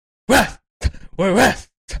West, we're West,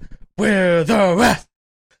 we're the West.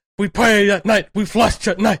 We pray at night, we flush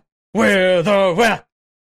at night, we're the West.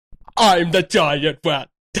 I'm the giant rat.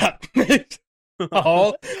 That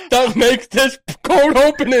makes this cold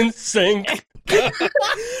opening sing.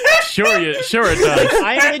 Sure it does.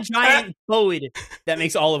 I'm the giant toad that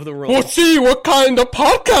makes all of the rules. We'll see what kind of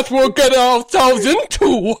podcast we'll get ourselves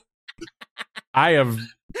into. I have...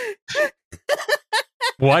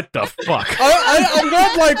 What the fuck? I'm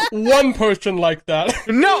not like one person like that.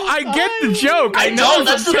 No, I get the joke. I know,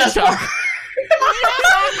 that's the best part.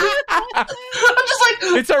 I'm just like...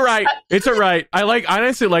 It's alright. I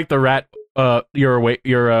honestly like the rat, your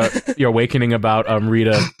awakening about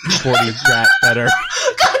Rita 40 rat better.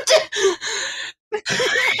 God damn.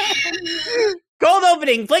 Cold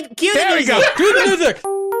opening. Cue the There we music. go. Cue the music.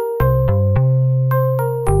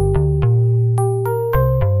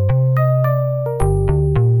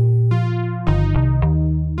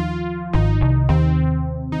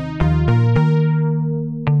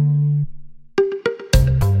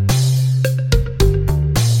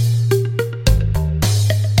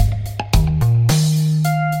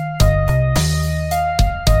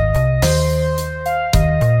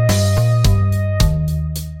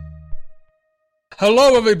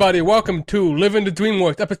 Hello, everybody. Welcome to Living the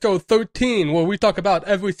DreamWorks, episode 13, where we talk about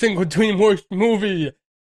every single DreamWorks movie,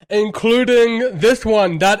 including this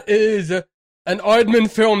one that is an Aardman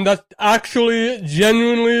film that's actually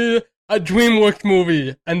genuinely a DreamWorks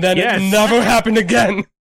movie, and then Yes. it never happened again.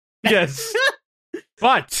 Yes.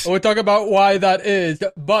 But We'll talk about why that is.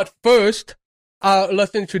 But first,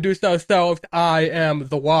 let's introduce ourselves. I am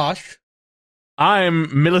The Wash.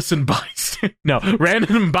 I'm Millicent Bystander. No,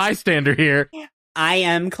 random bystander here. I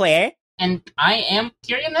am Claire. And I am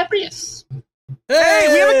Kiria Nebrius. Hey,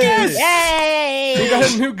 we have a guest! Yay! We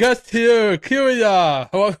got a new guest here,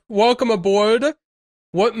 Kiria. Welcome aboard.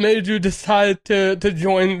 What made you decide to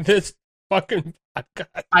join this fucking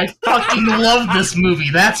podcast? I fucking love this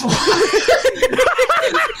movie, that's why.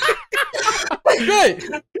 Great.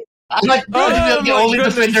 I'm like, the my only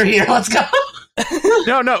goodness. defender here, let's go.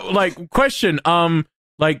 No, like, question,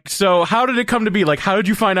 so how did it come to be? Like, how did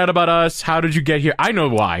you find out about us? How did you get here? I know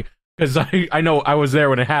why, because I know I was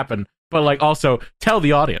there when it happened, but, like, also, tell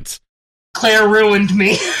the audience. Claire ruined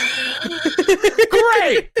me.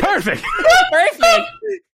 Great! Perfect! Perfect.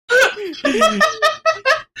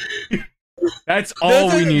 That's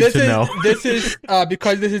all we need to know. This is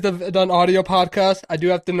because this is an audio podcast. I do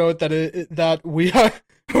have to note that we are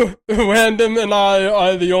Random and I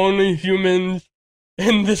are the only humans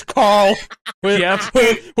in this call. We're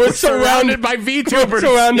surrounded by VTubers.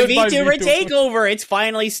 The VTuber takeover. It's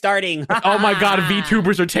finally starting. Oh my god,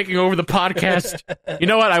 VTubers are taking over the podcast. You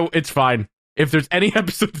know what? It's fine. If there's any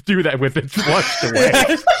episode to do that with, it's flushed away.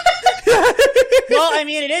 Well, I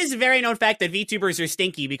mean, it is a very known fact that VTubers are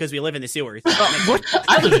stinky because we live in the sewers. What?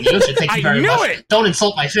 I live in the ocean, thank you I very knew much. it! Don't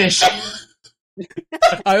insult my fish.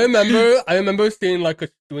 I remember seeing like a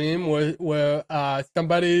stream where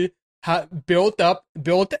somebody built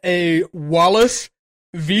a Wallace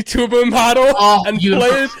VTuber model and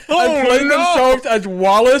played themselves as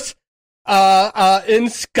Wallace in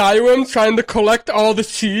Skyrim trying to collect all the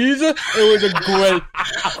cheese. It was a great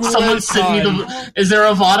Someone sent me the... Is there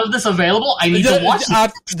a VOD of this available? I need to watch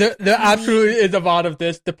it. There absolutely is a VOD of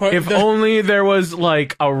this. Only there was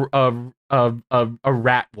like a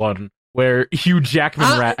rat one where Hugh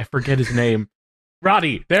Jackman rat, I forget his name.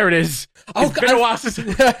 Roddy, there it is. It's been a while since...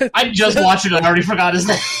 I just watched it and I already forgot his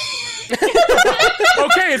name.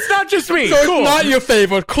 Okay, it's not just me. So cool. It's not your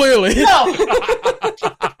favorite, clearly. No!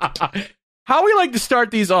 How we like to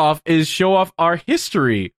start these off is show off our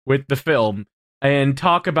history with the film and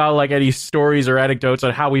talk about like any stories or anecdotes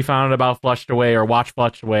on how we found out about Flushed Away or watched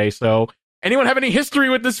Flushed Away. So, anyone have any history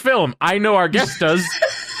with this film? I know our guest does.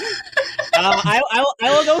 I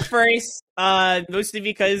will go first, mostly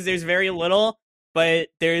because there's very little, but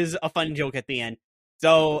there's a fun joke at the end.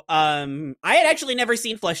 So, I had actually never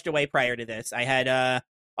seen Flushed Away prior to this. I had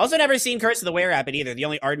also never seen Curse of the Were-Rabbit either. The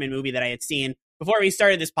only Aardman movie that I had seen before we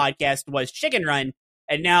started this podcast was Chicken Run,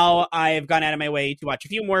 and now I've gone out of my way to watch a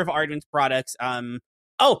few more of Aardman's products.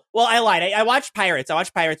 Oh, well, I lied. I watched Pirates. I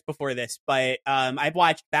watched Pirates before this, but I've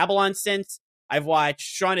watched Babylon since. I've watched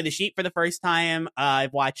Shaun of the Sheep for the first time.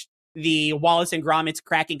 I've watched the Wallace and Gromit's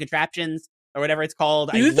Cracking Contraptions, or whatever it's called.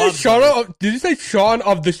 Did you say Shaun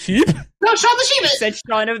of the Sheep? No, Shaun the Sheep! I said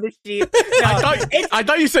Shaun of the Sheep. I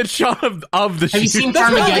thought you said Shaun of the Sheep. Have you seen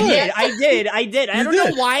That's Farmageddon right. yet? I did. I don't You know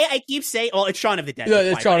did. why I keep saying... Well, it's Shaun of the Dead. Yeah,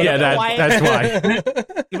 it's Shaun of the Yeah, Dead. that's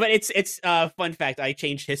why. But it's fun fact. I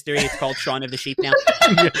changed history. It's called Shaun of the Sheep now.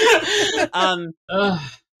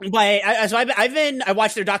 I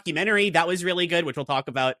watched their documentary. That was really good, which we'll talk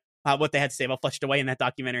about what they had to say about Flushed Away in that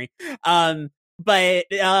documentary. I've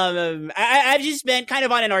just been kind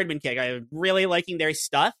of on an Aardman kick. I'm really liking their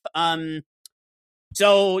stuff.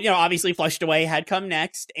 So, obviously Flushed Away had come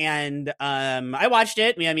next, and I watched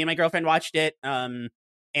it. Me and my girlfriend watched it. And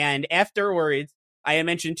afterwards, I had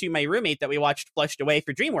mentioned to my roommate that we watched Flushed Away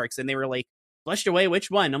for DreamWorks, and they were like, Flushed Away,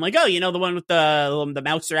 which one? I'm like, oh, the one with the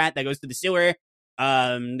mouse rat that goes to the sewer.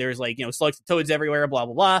 There's like, slugs and toads everywhere, blah,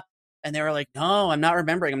 blah, blah. And they were like, no, I'm not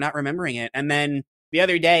remembering it. And then the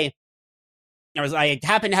other day, I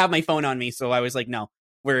happened to have my phone on me, so I was like, no,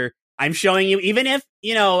 I'm showing you, even if,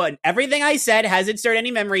 everything I said hasn't stirred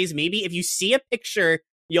any memories, maybe if you see a picture,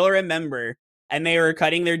 you'll remember. And they were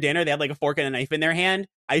cutting their dinner, they had like a fork and a knife in their hand.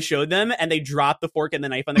 I showed them, and they dropped the fork and the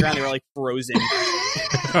knife on the ground. They were like frozen.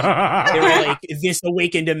 They were like, this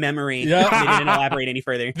awakened a memory. Yeah. They didn't elaborate any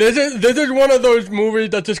further. This is one of those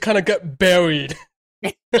movies that just kind of get buried.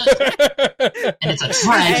 And it's a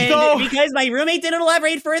tragedy. And because my roommate didn't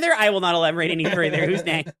elaborate further, I will not elaborate any further. Who's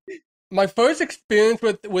next? My first experience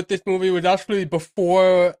with this movie was actually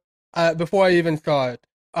before I even saw it.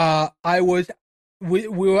 We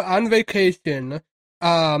were on vacation,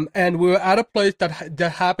 and we were at a place that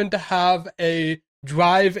happened to have a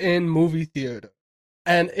drive-in movie theater.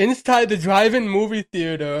 And inside the drive-in movie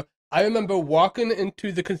theater, I remember walking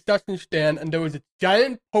into the concession stand, and there was a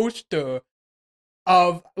giant poster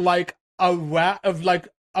of like a rat, of like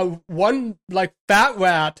one like fat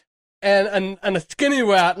rat and a skinny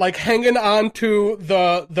rat like hanging onto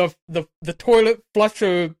the toilet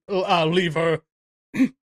flusher lever.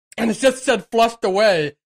 And it just said Flushed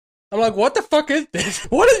Away. I'm like, what the fuck is this?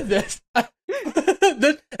 What is this?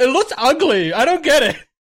 It looks ugly. I don't get it.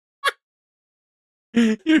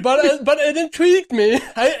 But it intrigued me.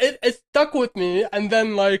 It stuck with me. And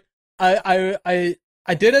then like I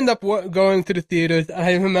did end up going to the theaters.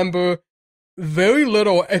 I remember very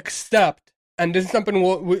little except, and this is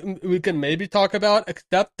something we can maybe talk about,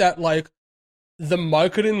 except that like the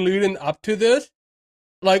marketing leading up to this.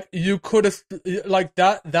 Like, you could have, like,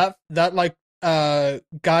 that like,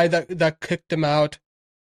 guy that kicked him out.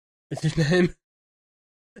 What's his name?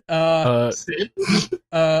 Sid?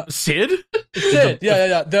 Sid? Sid,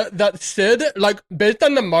 yeah. That Sid, like, based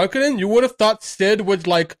on the marketing, you would have thought Sid was,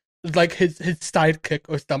 like his sidekick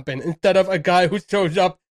or something, instead of a guy who shows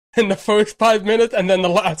up in the first 5 minutes and then the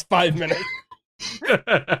last 5 minutes.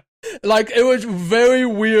 Like, it was very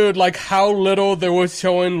weird, like, how little they were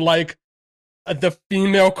showing, like, the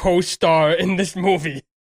female co-star in this movie.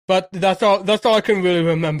 But that's all I can really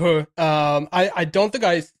remember. I don't think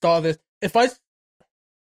I saw this.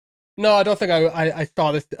 No, I don't think I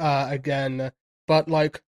saw this again. But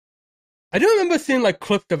like, I do remember seeing like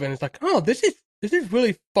clips of it. And it's like, oh, this is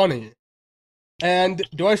really funny. And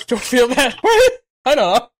do I still feel that way? I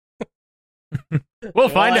don't know. We'll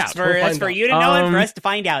find out. That's for you to know and for us to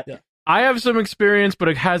find out. Yeah. I have some experience, but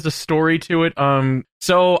it has a story to it.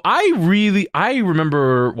 So I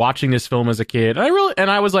remember watching this film as a kid. And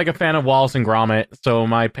I was like a fan of Wallace and Gromit. So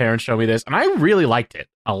my parents showed me this, and I really liked it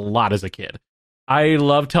a lot as a kid. I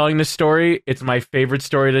love telling this story. It's my favorite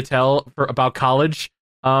story to tell about college.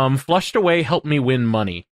 Flushed Away helped me win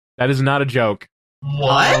money. That is not a joke.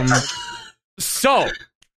 What? So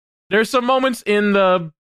there's some moments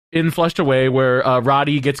in Flushed Away where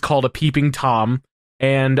Roddy gets called a peeping Tom.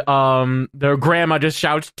 And their grandma just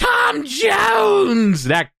shouts, Tom Jones!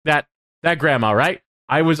 That grandma, right?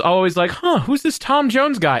 I was always like, who's this Tom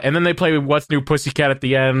Jones guy? And then they play What's New Pussycat at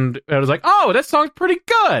the end. And I was like, oh, that song's pretty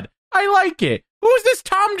good. I like it. Who's this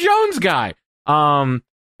Tom Jones guy?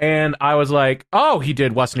 And I was like, oh, he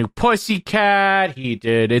did What's New Pussycat. He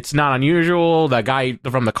did It's Not Unusual. That guy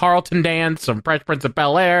from the Carlton Dance, some Fresh Prince of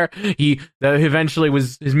Bel-Air. Eventually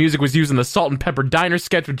his music was used in the Salt and Pepper Diner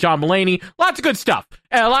sketch with John Mulaney. Lots of good stuff.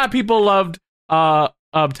 And a lot of people loved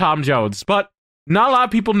Tom Jones, but not a lot of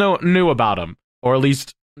people knew about him, or at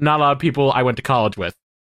least not a lot of people I went to college with.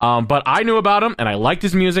 But I knew about him, and I liked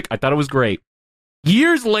his music. I thought it was great.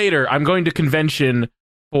 Years later, I'm going to convention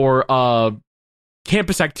for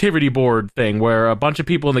campus activity board thing where a bunch of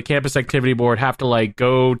people in the campus activity board have to like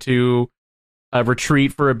go to a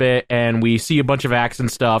retreat for a bit, and we see a bunch of acts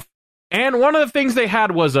and stuff. And one of the things they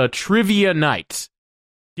had was a trivia night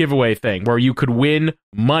giveaway thing where you could win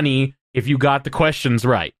money if you got the questions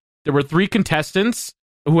right. There were 3 contestants.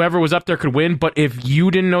 Whoever was up there could win, but if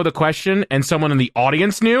you didn't know the question and someone in the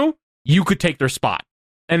audience knew, you could take their spot.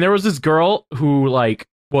 And there was this girl who like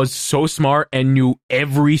was so smart and knew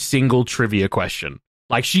every single trivia question.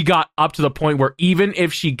 Like, she got up to the point where even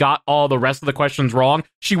if she got all the rest of the questions wrong,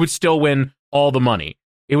 she would still win all the money.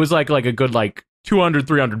 It was like a good like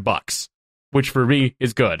 $200-300, which for me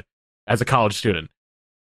is good as a college student.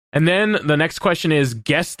 And then the next question is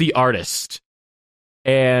guess the artist.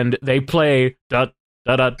 And they play da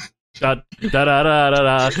da da da da da da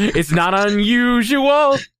da. It's not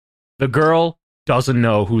unusual. The girl doesn't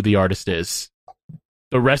know who the artist is.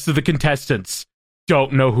 The rest of the contestants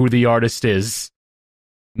don't know who the artist is.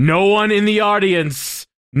 No one in the audience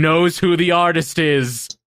knows who the artist is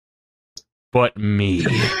but me.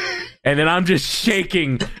 And then I'm just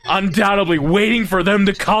shaking, undoubtedly waiting for them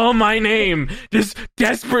to call my name, just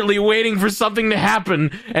desperately waiting for something to happen.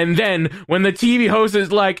 And then when the TV host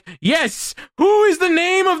is like, yes, who is the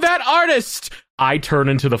name of that artist? I turn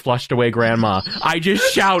into the flushed away grandma. I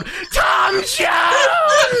just shout, Tom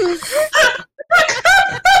Jones!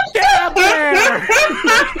 Get up there!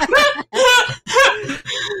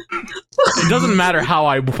 It doesn't matter how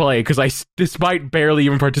I play, because despite barely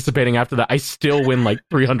even participating after that, I still win like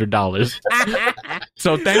 $300.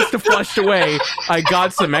 So thanks to Flushed Away, I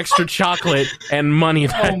got some extra chocolate and money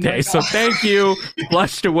that day. God. So thank you,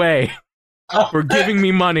 Flushed Away, for giving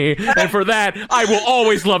me money. And for that, I will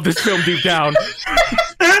always love this film deep down.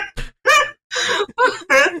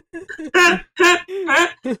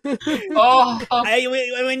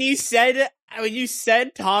 When you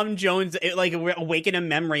said Tom Jones, it like awakened a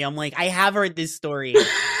memory. I'm like, I have heard this story.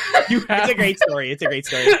 You have? It's a great story. It's a great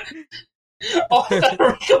story.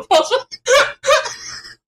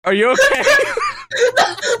 Are you okay?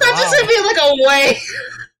 That just hit me like a way.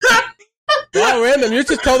 Wow, random. You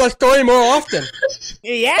should tell that story more often.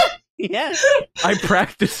 Yeah. Yeah. I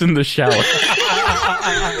practice in the shower.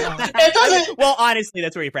 It doesn't. Well, honestly,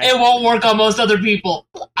 that's where you practice. It won't work on most other people.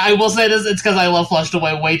 I will say this: it's because I love Flushed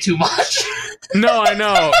Away way too much. No, I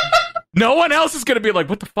know. No one else is gonna be like,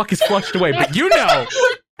 "What the fuck is Flushed Away?" But you know.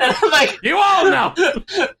 And I'm like, you all know.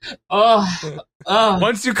 Oh.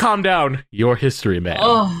 Once you calm down, your history, man.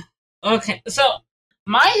 Oh. Okay. So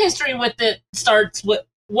my history with it starts with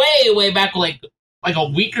way back, like a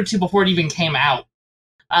week or two before it even came out.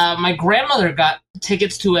 My grandmother got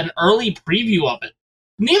tickets to an early preview of it.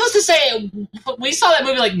 Needless to say, we saw that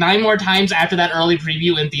movie like 9 more times after that early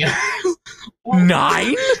preview in theaters.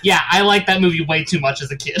 9? Yeah, I liked that movie way too much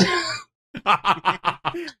as a kid. It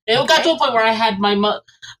got to a point where I had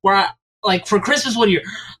like for Christmas one year,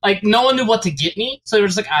 like no one knew what to get me, so they were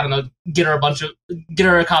just like, I don't know, get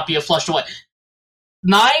her a copy of Flushed Away.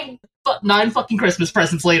 9 fucking Christmas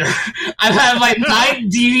presents later, I have my 9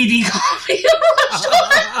 DVD copy of Flushed Away.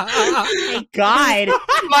 Oh my God.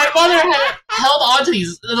 My mother had held on to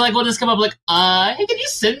these, and like when this come up, like, hey, can you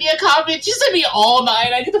send me a copy? And she sent me all 9.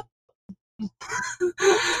 I get the.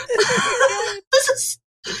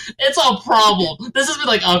 It's a problem. This has been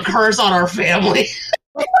like a curse on our family.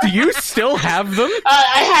 Do you still have them?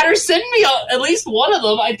 I had her send me at least one of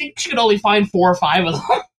them. I think she could only find 4 or 5 of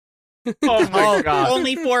them. Oh my God.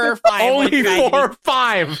 Only 4 or 5. Only 4 or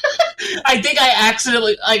 5. I think I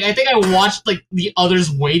accidentally, I think I watched like the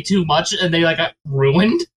others way too much, and they like got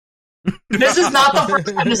ruined. This is not the first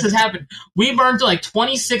time this has happened. We burned through like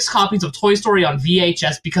 26 copies of Toy Story on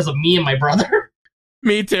VHS because of me and my brother.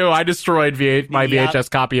 Me too. I destroyed my VHS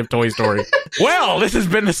copy of Toy Story. Well, this has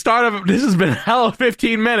been a hell of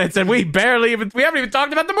 15 minutes, and we haven't even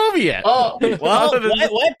talked about the movie yet. Oh, well,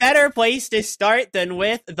 what better place to start than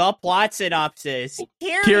with the plot synopsis?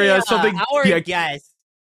 Kiria, something. Our guest.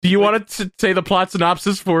 Do you want to say the plot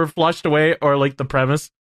synopsis for Flushed Away, or like the premise?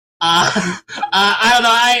 I don't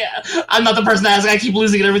know. I'm not the person to ask. I keep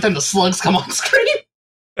losing it every time the slugs come on screen.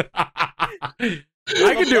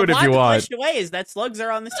 I can do it if you want. Flushed Away is that slugs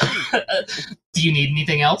are on the screen. Do you need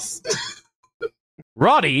anything else?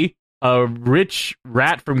 Roddy, a rich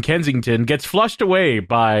rat from Kensington, gets flushed away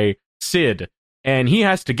by Sid, and he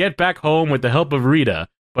has to get back home with the help of Rita.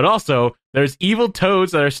 But also, there's evil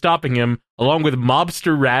toads that are stopping him, along with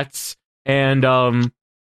mobster rats and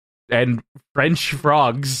French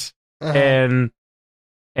frogs, and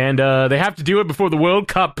they have to do it before the World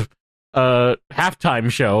Cup halftime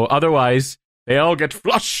show. Otherwise, they all get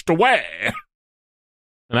flushed away.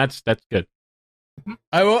 And that's good.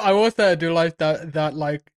 I will say I do like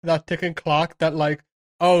that ticking clock that like,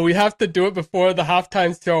 oh, we have to do it before the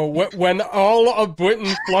halftime show when all of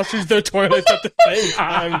Britain flushes their toilets at the same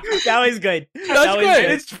time. That was good. That's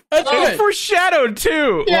good. That's good. Foreshadowed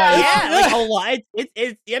too. Yeah, like a lot.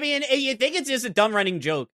 It's. I mean, you think it's just a dumb running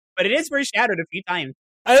joke, but it is foreshadowed a few times.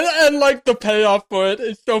 And like the payoff for it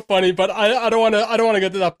is so funny, but I don't want to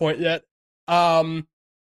get to that point yet.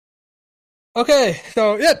 Okay,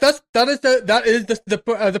 so yeah, that is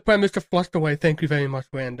the premise of Flushed Away. Thank you very much,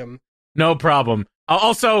 Random. No problem.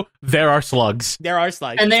 Also, there are slugs. There are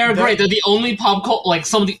slugs. And they are great. They're the only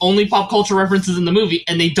some of the only pop culture references in the movie,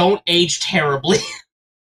 and they don't age terribly.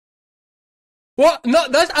 Well, no,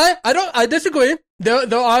 I disagree. There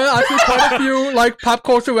are actually quite a few like pop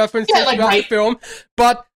culture references throughout the film,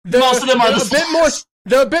 but most of them are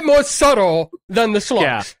they're a bit more subtle than the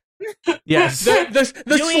slugs. Yeah. Yes.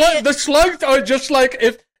 The slugs are just like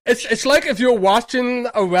it's like if you're watching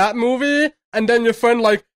a rap movie and then your friend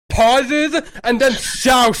like pauses and then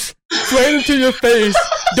shouts straight into your face,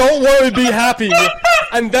 "Don't worry, be happy,"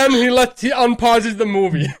 and then he unpauses the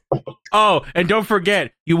movie. Oh, and don't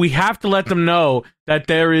forget, we have to let them know that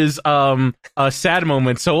there is a sad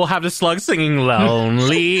moment, so we'll have the slug singing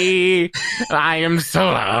 "Lonely, I am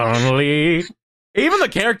so lonely." Even the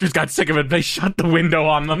characters got sick of it. They shut the window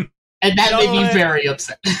on them. And that made me very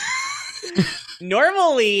upset.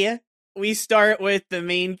 Normally, we start with the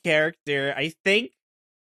main character. I think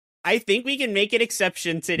we can make an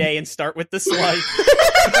exception today and start with the slug.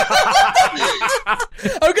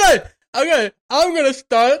 Okay, I'm gonna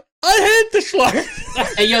start. I hate the slug.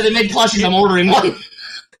 Hey, yo, they made plushies. I'm ordering one.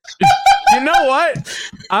 You know what?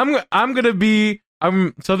 I'm gonna be. I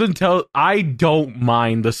don't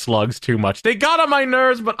mind the slugs too much. They got on my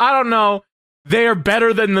nerves, but I don't know. They are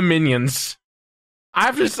better than the minions.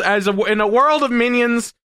 In a world of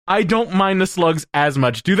minions, I don't mind the slugs as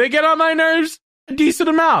much. Do they get on my nerves? A decent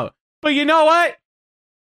amount. But you know what?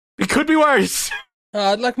 It could be worse.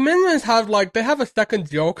 Like minions they have a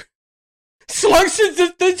second joke. Slugs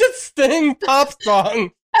they just sing pop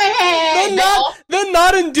songs. They're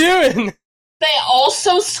not endearing. They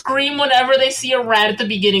also scream whenever they see a rat at the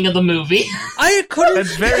beginning of the movie. I couldn't.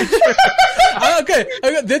 That's very true. Okay.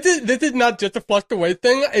 This is not just a flushed away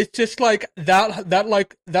thing. It's just like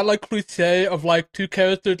that cliche of like two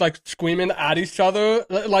characters like screaming at each other.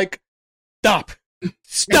 Like, stop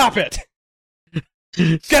it.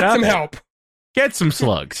 Get some help. Get some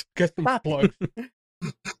slugs. Get some slugs.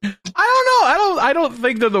 I don't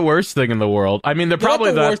think they're the worst thing in the world. I mean, they're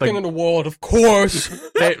probably not the worst thing in the world, of course.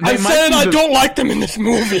 I'm saying I don't like them in this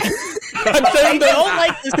movie. I'm saying they don't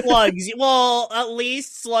like the slugs. Well, at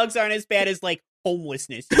least slugs aren't as bad as like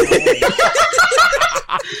homelessness.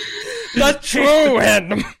 That's true,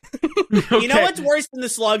 Random. You know what's worse than the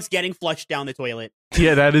slugs? Getting flushed down the toilet.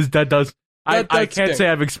 Yeah, that does. I can't say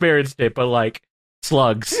I've experienced it, but like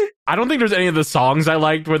slugs. I don't think there's any of the songs I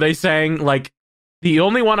liked where they sang like. The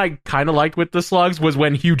only one I kind of liked with the slugs was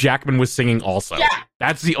when Hugh Jackman was singing also. Yeah.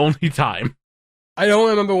 That's the only time. I don't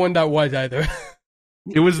remember when that was either.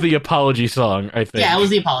 It was the apology song, I think. Yeah, it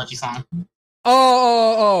was the apology song.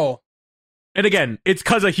 Oh. And again, it's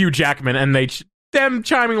because of Hugh Jackman, and them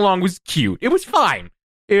chiming along was cute. It was fine.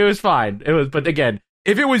 But again,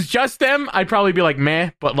 if it was just them, I'd probably be like,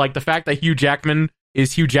 meh. But like the fact that Hugh Jackman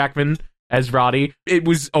is Hugh Jackman as Roddy, it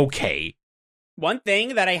was okay. One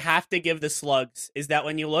thing that I have to give the slugs is that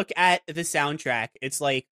when you look at the soundtrack, it's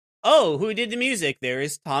like, oh, who did the music? There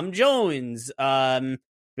is Tom Jones,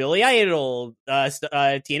 Billy Idol,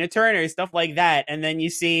 Tina Turner, stuff like that. And then you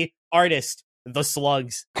see artist, the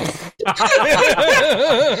slugs. I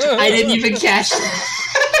didn't even catch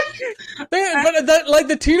But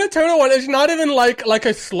the Tina Turner one is not even like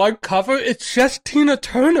a slug cover. It's just Tina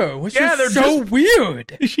Turner, which is so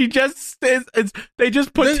weird. She just they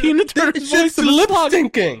just put Tina Turner's voice in lip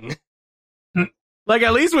syncing. Like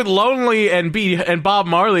at least with Lonely and Bob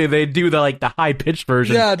Marley, they do the high pitched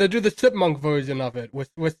version. Yeah, they do the chipmunk version of it,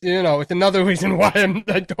 with it's another reason why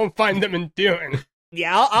I don't find them endearing.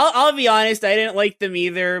 Yeah, I'll be honest, I didn't like them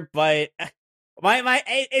either, but.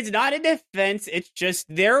 It's not a defense. It's just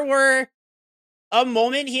there were a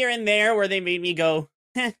moment here and there where they made me go,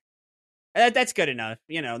 that's good enough.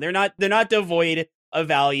 They're not devoid of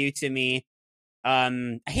value to me.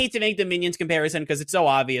 I hate to make the Minions comparison because it's so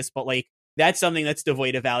obvious, but like that's something that's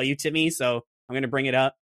devoid of value to me. So I'm gonna bring it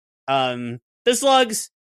up. The slugs,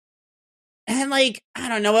 and like I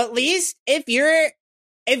don't know. At least if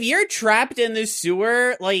you're trapped in the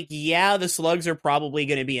sewer, like yeah, the slugs are probably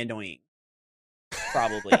gonna be annoying.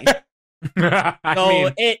 Probably.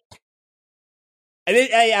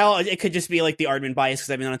 It could just be like the Aardman bias because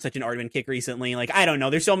I've been on such an Aardman kick recently. Like I don't know.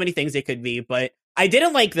 There's so many things it could be, but I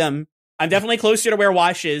didn't like them. I'm definitely closer to where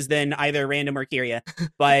Wash is than either Random or Kiria,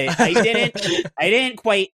 but I didn't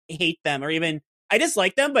quite hate them or even I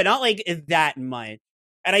dislike them, but not like that much.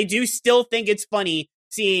 And I do still think it's funny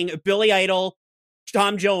seeing Billy Idol,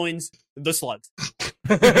 Tom Jones, the slugs.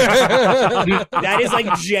 That is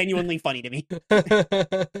like genuinely funny to me.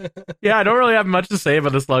 Yeah, I don't really have much to say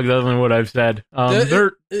about the slugs other than what I've said.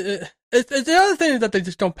 The other thing is that they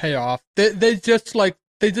just don't pay off. They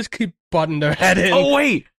just keep butting their head in. Oh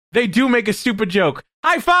wait, they do make a stupid joke.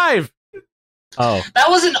 High five! Oh. That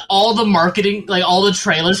was in all the marketing, like all the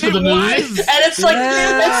trailers for the movie. And it's like,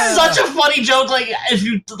 it's such a funny joke, like, if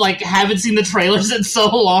you, like, haven't seen the trailers in so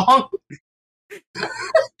long.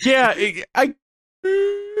 Yeah, I've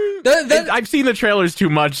seen the trailers too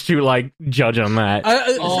much to, like, judge on that.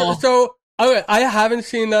 So okay, I haven't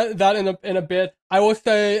seen that in a bit. I will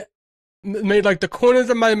say, made, like, the corners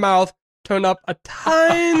of my mouth turn up a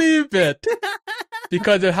tiny bit.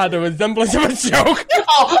 Because it had a resemblance of a joke.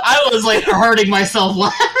 Oh, I was like hurting myself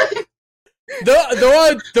laughing.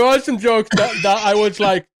 There are some jokes that I was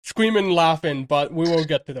like screaming laughing, but we will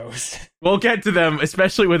get to those. We'll get to them,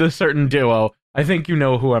 especially with a certain duo. I think you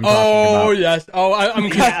know who I'm talking about. Oh yes. Oh, I'm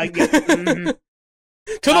Yeah, mm-hmm. to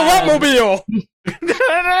the Ratmobile.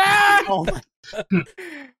 Oh my.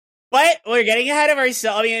 But we're getting ahead of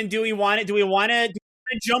ourselves. I mean, do we want to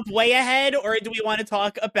jump way ahead, or do we want to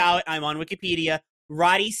talk about? I'm on Wikipedia.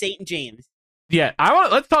 Roddy St. James. Yeah,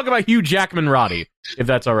 let's talk about Hugh Jackman Roddy, if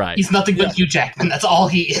that's all right. He's nothing but Hugh Jackman. That's all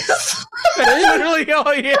he is. That's literally all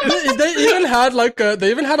he is. They even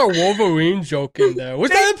had a Wolverine joke in there,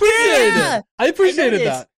 which I appreciated. Yeah. I appreciated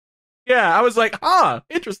that. Yeah, I was like,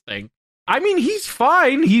 interesting. I mean, he's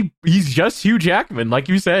fine. He's just Hugh Jackman, like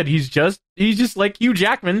you said. He's just like Hugh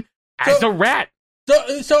Jackman as a rat.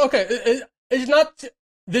 So okay, it's not.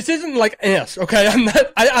 This isn't like Ants, okay?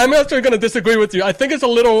 I'm actually gonna disagree with you. I think it's a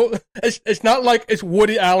little. It's not like it's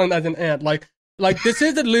Woody Allen as an ant. Like this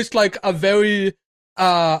is at least like a very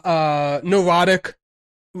neurotic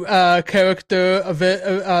character, a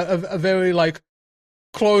very like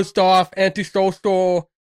closed off, antisocial,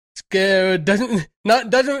 scared.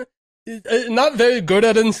 Not very good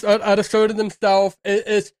at asserting himself.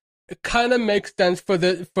 It kind of makes sense for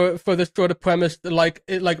the sort of premise, like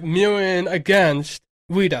mirroring against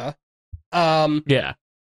Rita. Yeah.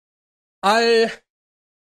 I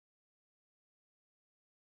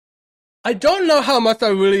don't know how much I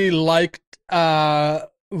really liked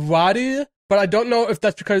Roddy, but I don't know if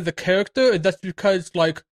that's because of the character, or that's because,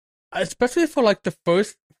 like, especially for like the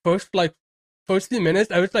first few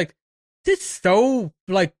minutes, I was like, this is so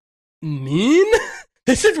like mean.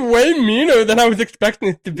 This is way meaner than I was expecting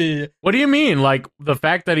it to be. What do you mean? Like, the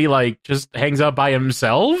fact that he, like, just hangs out by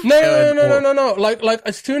himself? No. Like,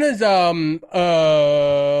 as soon as, I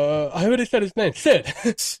already said his name. Sid.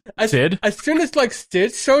 Sid? As soon as, like,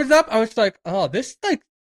 Sid shows up, I was like, oh, this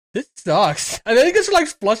sucks. And then he gets, like,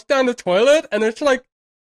 flushed down the toilet, and it's like,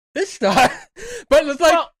 this sucks. But it's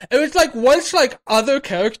like, it was like, once, like, other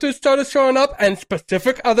characters started showing up, and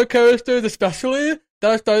specific other characters especially,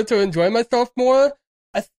 that I started to enjoy myself more.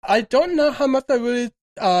 I don't know how much I really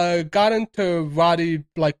got into Roddy,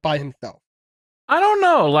 like, by himself. I don't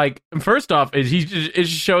know. Like, first off, it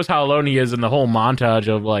just shows how alone he is in the whole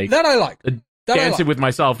montage of, like... That I like. Dancing with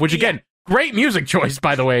Myself, which, again, great music choice,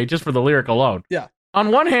 by the way, just for the lyric alone. Yeah.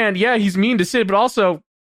 On one hand, yeah, he's mean to Sid, but also...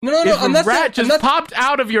 No, I'm not rat saying, just popped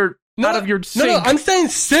out of your sink. No, I'm saying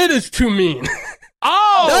Sid is too mean.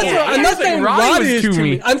 Oh! I'm not saying Roddy is too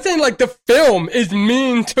mean. I'm saying, like, the film is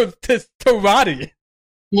mean to Roddy.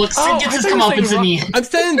 Look, Sid gets his comeuppance in the end. I'm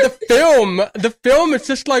saying the film is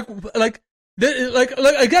just like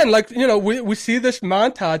again, like, you know, we see this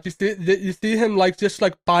montage, you see him, like, just,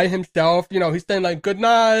 like, by himself, you know, he's saying, like, good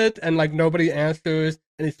night, and, like, nobody answers,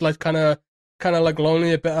 and he's, like, kind of like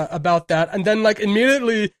lonely about that, and then, like,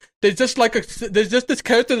 immediately there's just this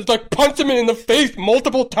character that's, like, punching me in the face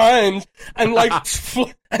multiple times, and, like,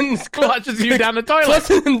 and clutches you down the toilet.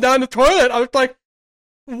 Clutching him down the toilet. I was like,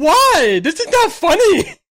 why? This is not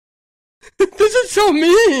funny. This is so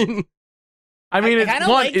mean. I mean, I kind of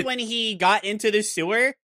liked when he got into the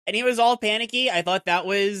sewer and he was all panicky. I thought that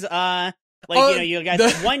was you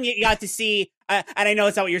got to see, and I know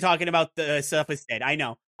it's not what you're talking about. The stuff with Sid. I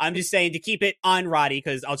know. I'm just saying to keep it on Roddy,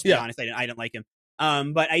 because I'll just be honest, I didn't like him.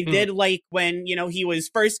 But I did like when, you know, he was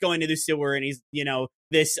first going to the sewer and he's, you know,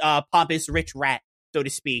 this pompous rich rat, so to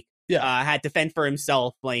speak. Yeah. Had to fend for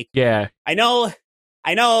himself. Like, yeah. I know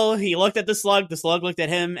he looked at the slug looked at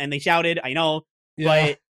him, and they shouted, I know,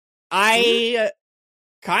 but I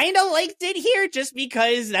kind of liked it here just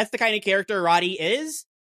because that's the kind of character Roddy is.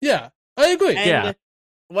 Yeah, I agree. And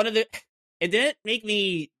it didn't make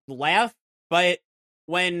me laugh, but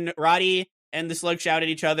when Roddy and the slug shout at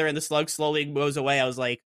each other and the slug slowly goes away, I was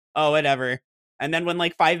like, oh, whatever. And then when,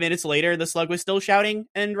 like, 5 minutes later, the slug was still shouting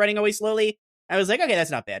and running away slowly, I was like, okay, that's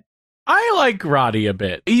not bad. I like Roddy a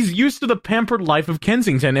bit. He's used to the pampered life of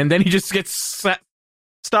Kensington, and then he just gets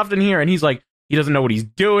stuffed in here, and he's like, he doesn't know what he's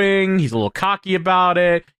doing, he's a little cocky about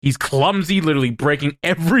it, he's clumsy, literally breaking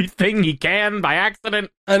everything he can by accident.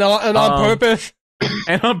 And on purpose.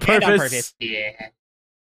 And on purpose. Yeah.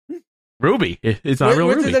 Ruby. It's not real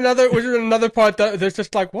which Ruby. Which is another part that there's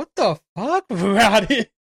just like, what the fuck, Roddy?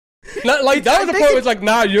 Not, like that was the point where it's like,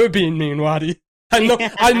 nah, you're being mean, Roddy.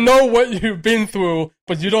 I know what you've been through,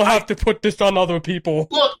 but you don't have to put this on other people.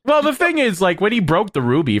 Look, Well, the thing is, like, when he broke the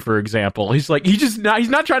ruby, for example, he's like, he's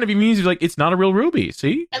not trying to be mean. He's like, it's not a real ruby,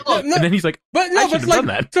 see? and look, No, And then he's like, but no, I but should have like done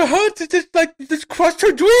that. to her to just crush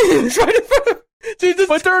her dreams, right?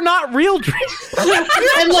 But they're not real dreams. and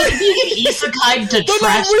look, if you get isekai to They're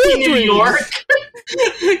not trashy real New dreams.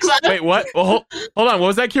 York. 'Cause Wait, what? Well, hold on. What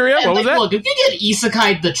was that, Kiria? and, What was like, that? Look, if you get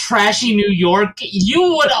isekai to trashy New York, you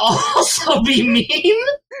would also be mean.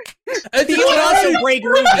 It's You would also break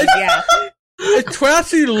rubies, yeah. It's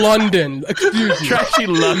trashy London. Excuse me. Trashy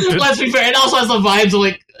London. Let's be fair, it also has the vibes of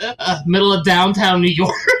like middle of downtown New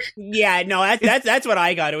York. Yeah, no, that's what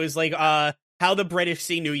I got. It was like, how the British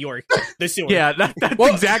see New York, the sewer. Yeah, that's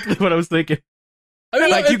Well- exactly what I was thinking. I mean,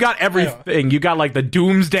 Like, you got everything. You got, like, the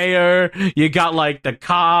Doomsdayer. You got, like, the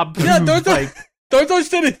cob. Yeah, those are like, those are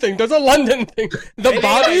city things. Those are London things. The They-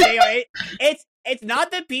 body. it's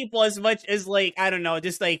not the people as much as like I don't know,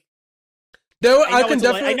 just like I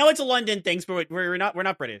I know it's a London thing, but we're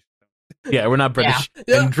not British. yeah, we're not British.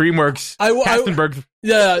 Yeah. And DreamWorks, I Katzenberg.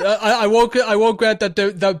 Yeah, I won't grant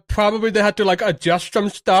that probably they had to like adjust some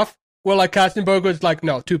stuff. Where like Katzenberg was like,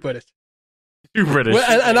 no, too British. Too British.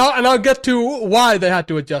 Well, and I'll get to why they had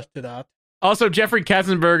to adjust to that. Also, Jeffrey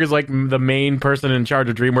Katzenberg is like the main person in charge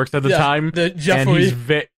of DreamWorks at the Yeah, time, the and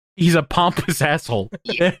Jeffrey. he's a pompous asshole.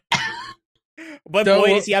 But So- boy,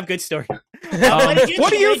 does he have good story. What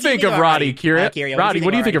do you think of Roddy, Kiria? Kiria, Roddy,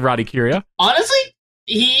 what do you think of Roddy, Kiria? Honestly,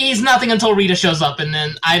 he's nothing until Rita shows up, and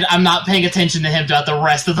then I'm not paying attention to him throughout the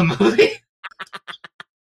rest of the movie.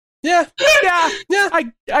 Yeah, Yeah,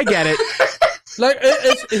 I get it. like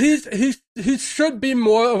he should be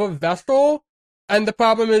more of a vessel, and the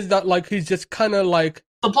problem is that like he's just kind of like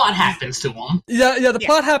The plot happens to him. the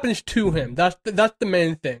plot happens to him. That's the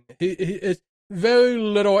main thing. He is very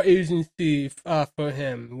little agency for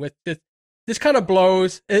him, which just kind of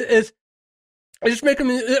blows. It's just making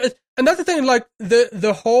me. And that's the thing. Like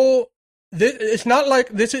the whole. It's not like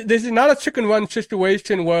this is not a chicken run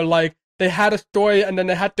situation where like they had a story and then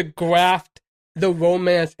they had to graft the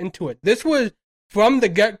romance into it. This was from the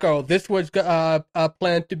get-go. This was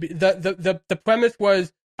planned to be the premise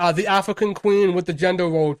was the African queen with the gender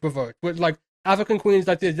roles reversed. With like African queens,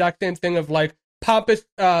 like the exact same thing of like pompous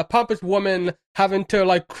woman having to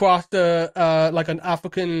like cross the like an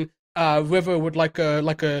African river with like a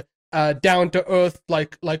down to earth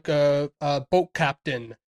like a boat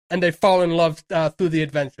captain, and they fall in love through the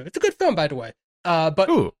adventure. It's a good film, by the way.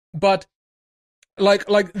 But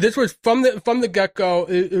like this was from the get go.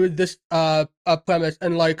 It was this premise,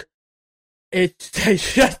 and like they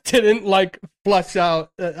just didn't like flush it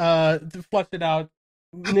out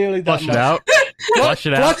nearly that Flush much. it out. Flush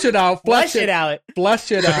it out. Flush it out. Flush it out.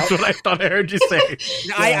 Flush it That's out. what I thought I heard you say.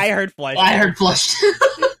 I heard flush. I heard flushed.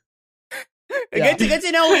 Yeah. Good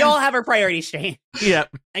to know we all have our priorities, Shane. Yeah.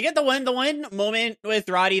 I get the one moment with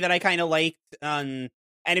Roddy that I kind of liked. And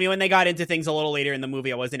I mean, when they got into things a little later in the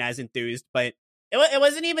movie, I wasn't as enthused, but it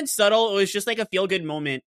wasn't even subtle. It was just like a feel good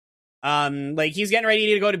moment. Like he's getting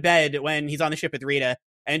ready to go to bed when he's on the ship with Rita,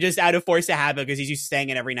 and just out of force of habit, because he's used to staying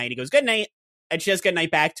in every night, he goes good night, and she says good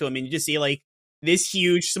night back to him, and you just see like this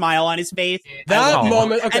huge smile on his face. That Oh.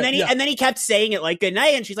 moment, okay, And then he kept saying it like good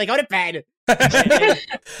night, and she's like go to bed. that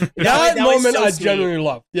was moment so I sweet. genuinely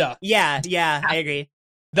loved. Yeah, Yeah, I agree.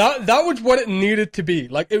 that was what it needed to be.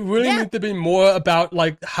 Like it really Yeah. needed to be more about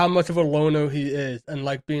like how much of a loner he is, and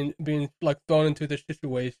like being like thrown into this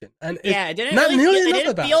situation. And it's Yeah, it didn't not really nearly feel, it enough didn't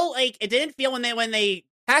about feel like it didn't feel when they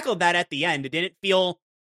tackled that at the end. It didn't feel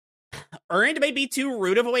earned, may be too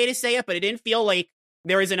rude of a way to say it, but it didn't feel like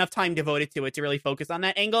there was enough time devoted to it to really focus on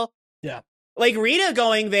that angle. Yeah. Like Rita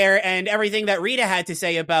going there and everything that Rita had to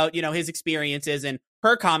say about, you know, his experiences and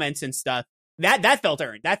her comments and stuff. That felt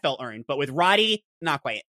earned. That felt earned. But with Roddy, not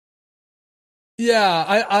quite.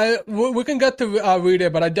 Yeah, we can get to Rita,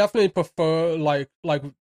 but I definitely prefer like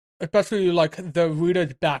especially like the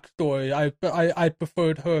Rita's backstory. I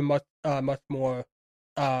preferred her much more.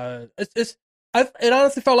 It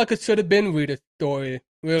honestly felt like it should have been Rita's story.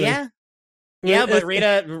 Really. Yeah. Yeah, but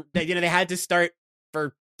Rita, you know, they had to start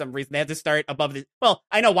for some reason. They had to start above the. Well,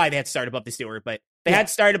 I know why they had to start above the sewer, but they had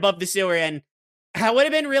to start above the sewer, and it would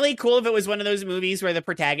have been really cool if it was one of those movies where the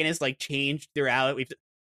protagonist like changed throughout. We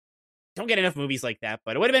don't get enough movies like that,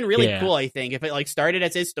 but it would have been really cool, I think, if it like started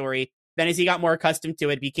as his story, then as he got more accustomed to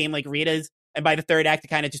it, became like Rita's, and by the third act, it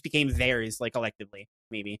kind of just became theirs, like collectively,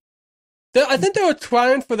 maybe. I think they were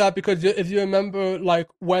trying for that because if you remember, like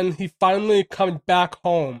when he finally comes back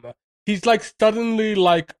home, he's like suddenly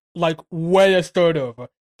like like way assertive.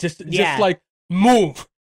 Just like move.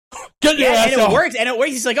 Get your ass and off. it works. And it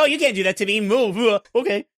works. He's like, oh, you can't do that to me. Move.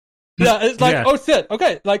 Okay. Yeah, it's like, oh shit.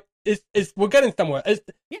 Okay, like it's we're getting somewhere.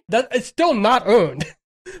 It's still not earned.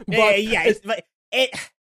 But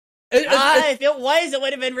if it was, it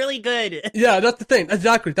would have been really good. Yeah, that's the thing.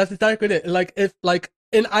 Exactly. That's exactly it. Like, if, like,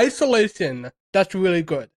 in isolation, that's really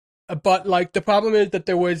good. But, like, the problem is that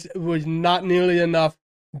there was not nearly enough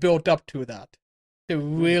built up to that to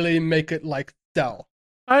really make it, like, sell.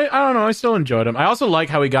 I don't know. I still enjoyed him. I also like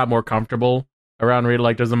how he got more comfortable around Rita.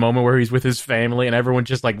 Like, there's a moment where he's with his family and everyone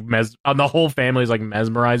just, like, the whole family is, like,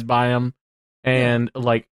 mesmerized by him. And,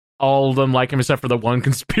 like, all of them like him except for the one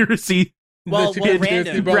conspiracy. Well,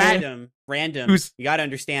 random. You gotta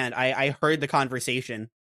understand. I heard the conversation,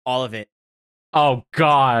 all of it. Oh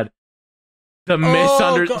God, the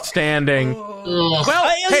misunderstanding. God.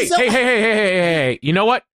 Well, hey! You know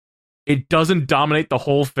what? It doesn't dominate the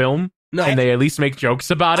whole film, and they at least make jokes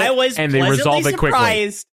about it. I was and they resolve it quickly.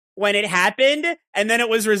 Surprised when it happened, and then it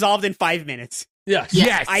was resolved in 5 minutes. Yes.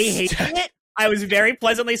 I hated it. I was very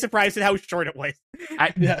pleasantly surprised at how short it was.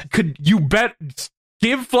 Could you bet?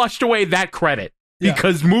 Give Flushed Away that credit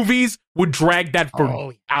because movies would drag that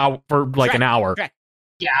for an hour.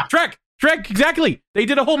 Shrek, exactly. They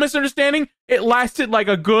did a whole misunderstanding. It lasted like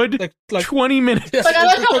a good 20 minutes. Like, I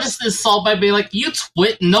like how this is solved by being like, you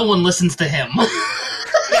twit, no one listens to him.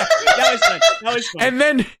 That was fun. And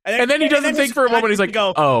then he doesn't think for a moment. He's like,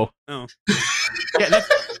 oh. Yeah,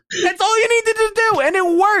 that's all you needed to do, and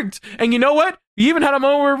it worked. And you know what? He even had a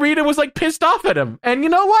moment where Rita was like pissed off at him, and you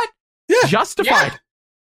know what? Yeah, justified.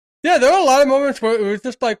 Yeah, there were a lot of moments where it was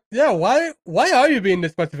just like, why are you being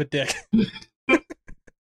this much of a dick?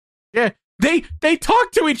 Yeah, they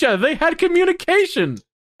talked to each other. They had communication,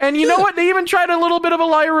 and you know what? They even tried a little bit of a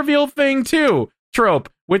lie reveal thing too, trope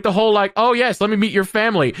with the whole like, oh yes, let me meet your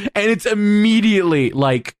family, and it's immediately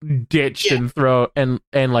like ditched and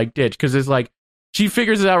like ditched because it's like she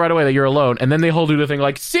figures it out right away that you're alone, and then they whole do the thing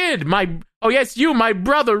like Sid, my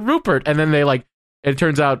brother Rupert, and then they like. It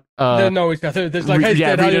turns out they know each other. There's like, hey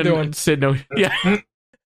Sid, how you doing? Sid, no, yeah.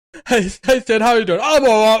 Hey Sid, how you doing? I'm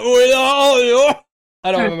alright with all you.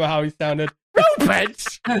 I don't remember how he sounded.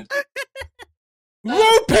 Rupert.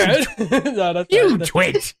 No, you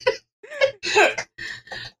twit.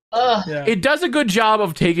 It does a good job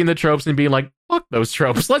of taking the tropes and being like, fuck those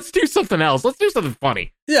tropes. Let's do something else. Let's do something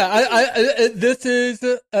funny. Yeah, this is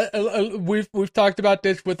we've talked about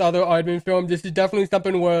this with other Aardman films. This is definitely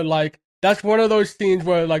something where like. That's one of those scenes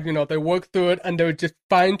where, like, you know, they work through it and they're just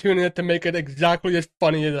fine-tuning it to make it exactly as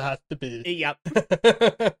funny as it has to be. Yep.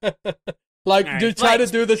 Like, right. Try to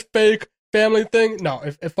do this fake family thing? No,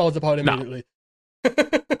 it falls apart immediately. Do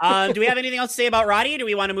we have anything else to say about Roddy? Do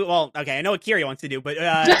we want to move? Well, okay, I know what Kiria wants to do, but do we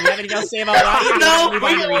have anything else to say about Roddy? No.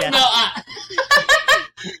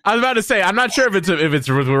 I was about to say, I'm not sure if it's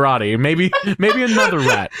with Roddy. Maybe another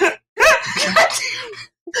rat.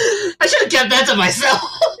 I should have kept that to myself.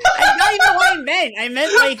 That's not even what I meant. I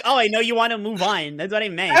meant like, oh, I know you want to move on. That's what I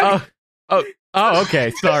meant. Oh,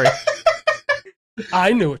 okay. Sorry.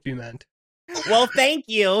 I knew what you meant. Well, thank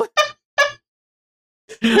you.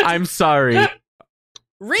 I'm sorry.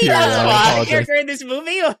 Rita, the character in this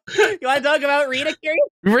movie. You want to talk about Rita, Kiria?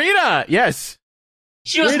 Rita, yes.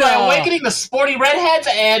 She was my awakening the sporty redheads,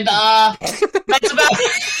 and that's about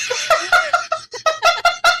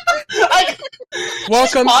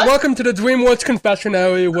Welcome to the DreamWorks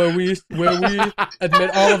confessionary where we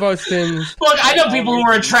admit all of our sins. Look, I know people who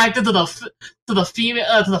are attracted to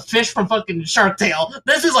the fish from fucking Shark Tale.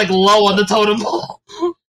 This is like low on the totem pole.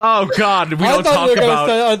 Oh God, we don't talk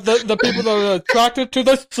about the people that are attracted to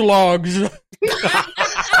the slugs.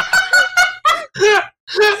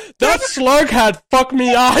 That slug had fuck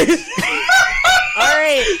me eyes. All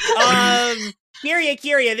right,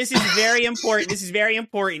 Kiria, this is very important.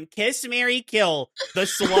 Kiss, marry, kill. The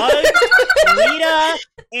slug, Rita,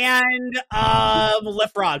 and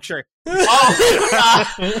Lefrog, sure. Well,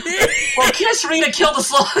 kiss Rita, kill the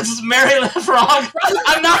slugs, marry Lefrog.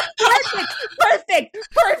 I'm not...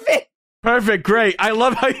 Perfect, great. I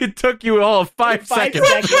love how it took you all 5 seconds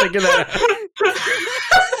to figure that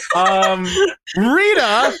out.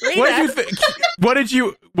 Rita, what did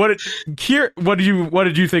you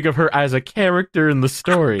think of her as a character in the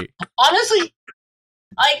story? Honestly,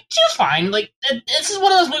 she was fine. Like, this is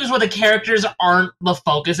one of those movies where the characters aren't the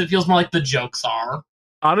focus. It feels more like the jokes are.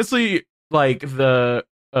 Honestly, like the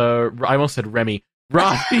I almost said Remy,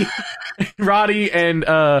 Roddy, and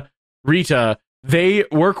Rita. They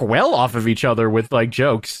work well off of each other with like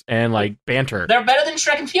jokes and like banter. They're better than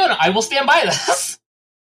Shrek and Fiona. I will stand by this.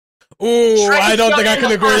 Ooh, I don't think I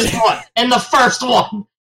can agree. In the first one.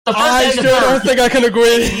 the first I and still the don't third. think I can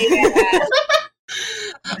agree.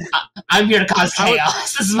 I'm here to cause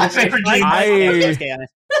chaos. This is my favorite dream.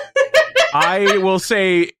 I will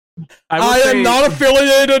say. I am not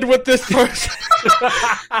affiliated with this person.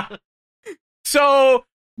 So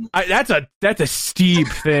that's a steep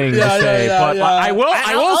thing to say, but I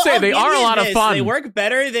will say they are a lot of fun. They work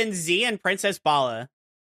better than Z and Princess Bala.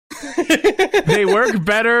 They work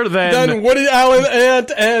better than Woody Allen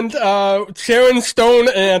Ant and Sharon Stone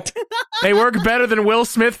Ant. They work better than Will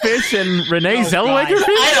Smith Fish and Renee Zellweger Fish.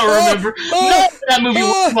 I don't remember. No, that movie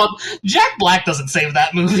was about. Jack Black doesn't save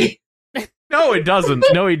that movie. No, it doesn't.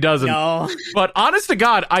 No, he doesn't. No. But honest to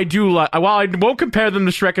God, I do like. While I won't compare them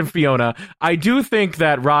to Shrek and Fiona, I do think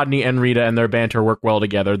that Rodney and Rita and their banter work well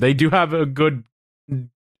together. They do have a good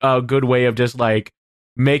way of just like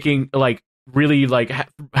making like really like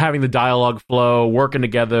having the dialogue flow, working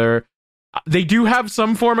together. They do have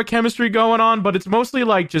some form of chemistry going on, but it's mostly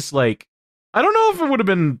like just like I don't know if it would have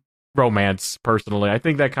been romance personally. I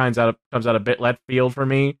think that comes out a bit left field for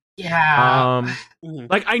me. Yeah.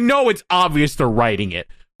 Like I know it's obvious they're writing it,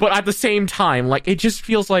 but at the same time, like it just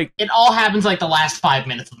feels like it all happens like the last 5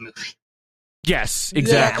 minutes of the movie. Yes,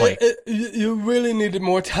 exactly. Yeah, you really needed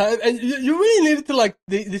more time, and you really needed to like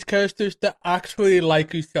these characters to actually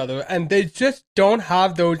like each other, and they just don't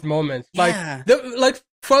have those moments. Like, like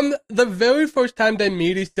from the very first time they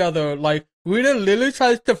meet each other, like Rita literally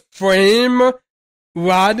tries to frame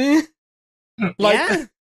Rodney, like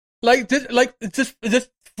just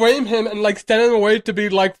frame him and like send him away to be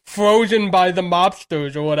like frozen by the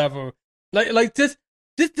mobsters or whatever. Like just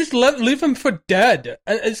leave him for dead,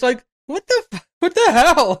 and it's like. What the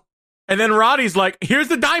hell? And then Roddy's like, "Here's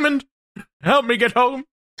the diamond. Help me get home."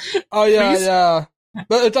 Oh yeah, please? yeah.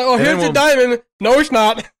 But it's like, oh, here's the diamond. No, it's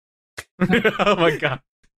not. Oh my god,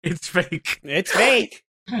 it's fake. It's fake.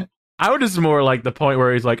 I would just more like the point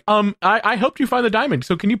where he's like, I helped you find the diamond,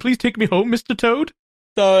 so can you please take me home, Mr. Toad?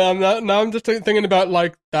 So I'm just thinking about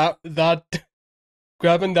like that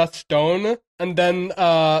grabbing that stone, and then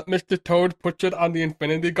Mr. Toad puts it on the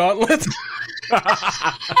Infinity Gauntlet.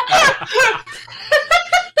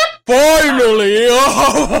 Finally!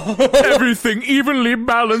 Everything evenly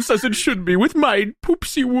balanced as it should be with my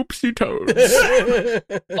poopsie whoopsie toads.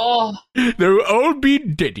 Oh. They'll all be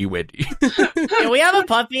diddy weddy. Can we have a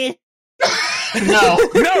puppy? No.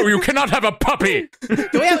 No, you cannot have a puppy!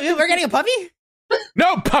 We're getting a puppy?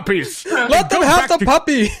 No puppies! Let them have the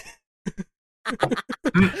puppy!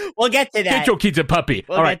 We'll get to that. Get your kids a puppy.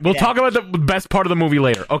 All right, we'll talk about the best part of the movie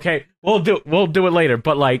later. Okay, we'll do it later.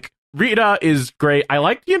 But like, Rita is great. I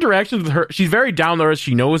like the interactions with her. She's very down to earth.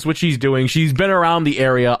 She knows what she's doing. She's been around the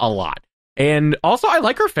area a lot, and also I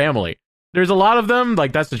like her family. There's a lot of them.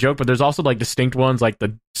 Like that's the joke, but there's also like distinct ones, like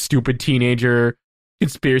the stupid teenager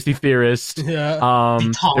conspiracy theorist. Yeah.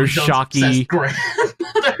 There's Shocky.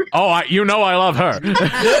 Oh, I love her.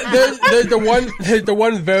 there's the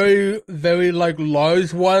one very, very like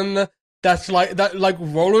large one that's like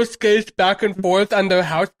roller skates back and forth on their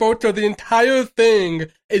houseboat. So the entire thing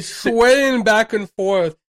is swaying back and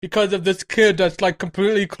forth because of this kid that's like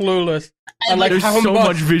completely clueless. And like there's so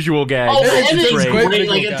much visual gags. Oh, and it's great.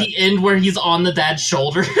 Like at the end where he's on the dad's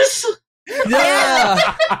shoulders.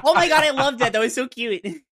 Yeah. Oh my god, I loved that. That was so cute.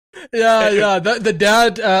 Yeah. The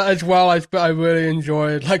dad as well. I really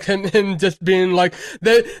enjoyed like him just being like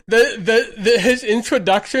his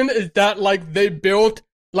introduction is that like they built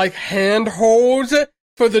like handholds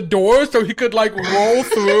for the door so he could like roll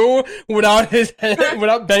through without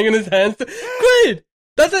banging his hands. Great.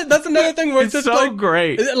 That's another thing where it's just so like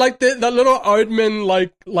great. Like that little Aardman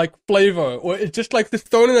like flavor, where it's just like this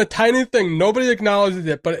thrown in a tiny thing. Nobody acknowledges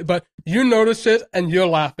it, but you notice it and you're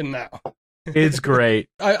laughing now. It's great.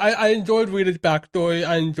 I enjoyed Rita's backstory.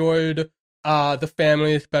 I enjoyed the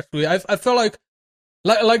family especially. I feel like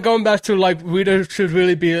going back to like Rita should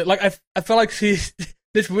really be like I feel like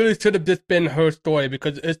this really should have just been her story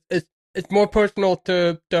because it's more personal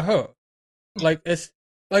to her. Like it's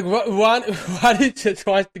like Roddy just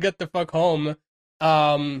wants to get the fuck home.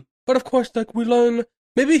 But of course, like we learn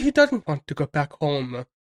maybe he doesn't want to go back home.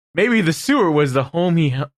 Maybe the sewer was the home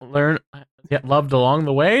he loved along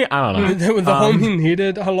the way. I don't know. The home he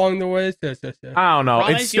needed along the way. Yes. I don't know.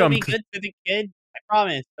 Promise It's you'll be good for the kid. I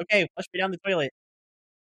promise. Okay, flush me down the toilet.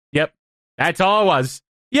 Yep, that's all it was.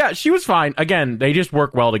 Yeah, she was fine. Again, they just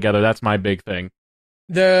work well together. That's my big thing.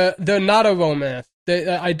 They're not a romance.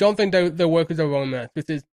 I don't think their work is a romance. Which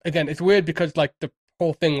is again, it's weird because like the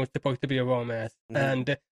whole thing was supposed to be a romance,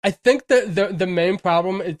 and I think that the main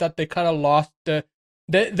problem is that they kind of lost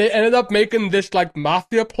they ended up making this like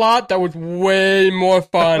mafia plot that was way more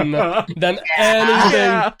fun than anything.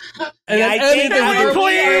 Yeah. And Yeah, then I think anything.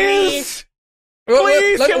 Please,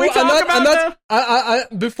 please, can we talk about that? I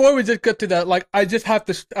before we just get to that, like I just have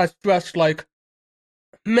to stress, like,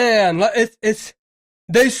 man, like, it's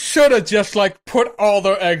they should have just like put all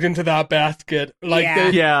their eggs into that basket. Like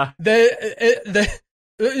they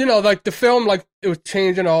you know, like the film, like it was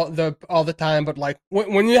changing all the time, but like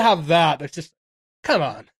when you have that, it's just, come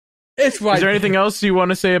on, it's right. Is there anything else you want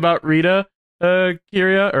to say about Rita,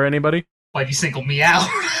 Kiria, or anybody? Why'd you single me out?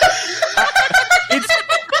 It's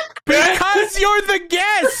because you're the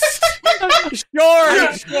guest.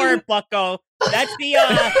 Sure, Bucko. That's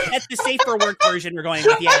the safer work version we're going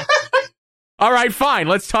with. Yeah. All right, fine.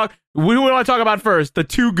 Let's talk. We want to talk about first the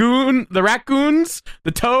raccoons,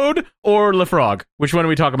 the toad, or the frog. Which one are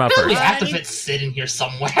we talking about We first? have to fit Sid in here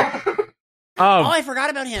somewhere. Oh, I forgot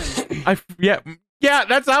about him. Yeah.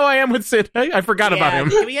 That's how I am with Sid. I forgot about him.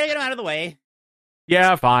 We gotta get him out of the way.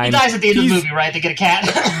 Yeah, fine. He dies at the end of the movie, right? They get a cat.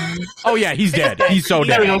 Oh yeah, he's dead. He's so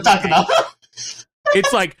There we dead. go. Talk about.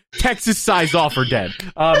 It's like Texas sized off or dead.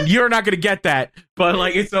 You're not gonna get that, but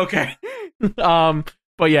like it's okay.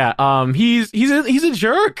 But yeah, he's a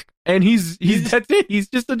jerk, and he's that's it. He's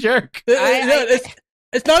just a jerk.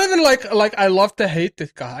 It's not even like I love to hate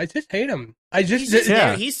this guy. I just hate him. He's just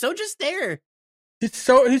there. He's so just there. He's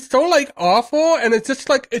so like awful, and it's just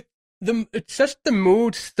like it's just the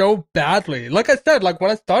mood so badly. Like I said, like when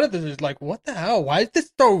I started this, it's like, what the hell? Why is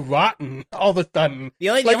this so rotten all of a sudden? The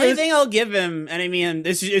only thing I'll give him, and I mean,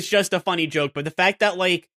 it's just a funny joke, but the fact that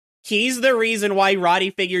like he's the reason why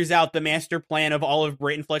Roddy figures out the master plan of all of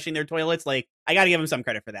Britain flushing their toilets, like I gotta give him some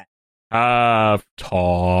credit for that.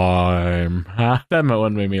 Time. That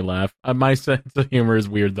one made me laugh. My sense of humor is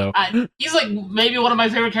weird, though. He's like maybe one of my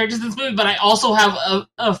favorite characters in this movie, but I also have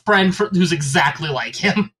a friend who's exactly like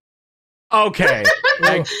him. Okay.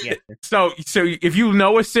 Yeah. So if you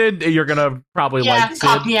know a Sid, you're gonna probably like Sid.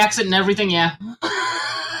 Cockney accent and everything. Yeah.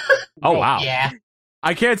 Oh wow. Yeah.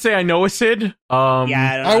 I can't say I know a Sid.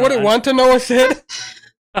 I wouldn't want to know a Sid.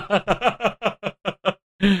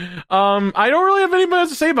 I don't really have anything else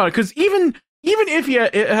to say about it, because even if he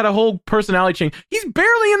had a whole personality change, he's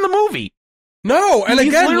barely in the movie. No, and he's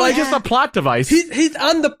again, literally like just a plot device. He's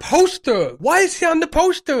on the poster. Why is he on the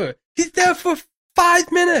poster? He's there for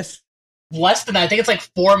 5 minutes. Less than that. I think it's like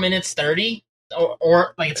 4 minutes 30,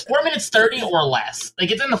 or like it's 4 minutes 30 or less. Like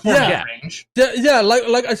it's in the 4-minute range. Yeah,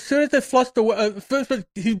 like as soon as they flushed away, first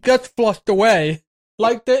he gets flushed away.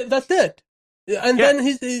 Like that's it. And then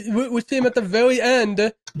we see him at the very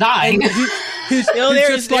end dying. He's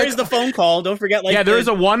there's the phone call. Don't forget, like there is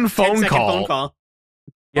a one phone call.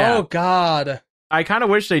 Yeah. Oh God. I kind of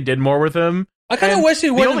wish they did more with him. I kind of wish he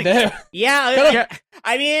wasn't there. Yeah,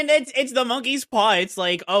 I mean, it's the monkey's paw. It's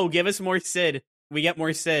like, oh, give us more Sid. We get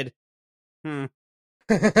more Sid. But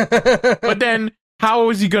then, how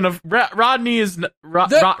is he gonna? Roddy is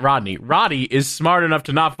smart enough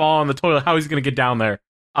to not fall on the toilet. How is he gonna get down there?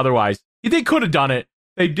 Otherwise, they could have done it.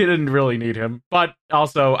 They didn't really need him, but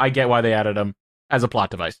also I get why they added him as a plot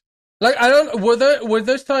device. Like I don't. Were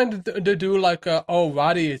they trying to do like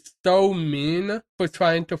Roddy is so mean for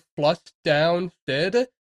trying to flush down Sid?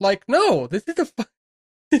 Like no, this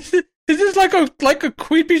is like a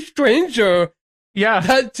creepy stranger. Yeah,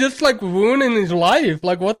 that's just like ruining his life.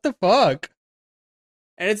 Like what the fuck?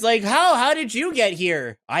 And it's like, how did you get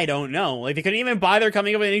here? I don't know. Like they couldn't even bother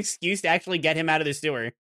coming up with an excuse to actually get him out of the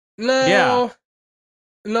sewer. No. Yeah.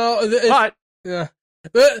 No.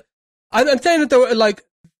 But I'm saying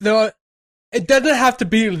that it doesn't have to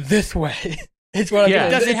be this way. It's what I'm saying.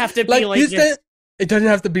 It doesn't have to be like this. It doesn't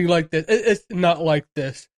have to be like this. It's not like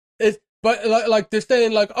this. But like they're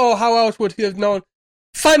saying like, oh, how else would he have known?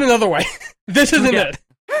 Find another way. This isn't it.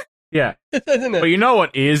 Yeah. This isn't it. But you know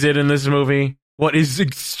what is it in this movie? What is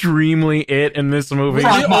extremely it in this movie?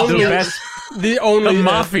 The mafia.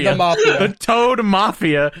 The Toad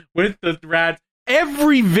Mafia with the rats.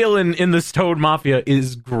 Every villain in this Toad Mafia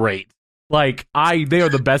is great. Like, they are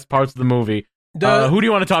the best parts of the movie. Who do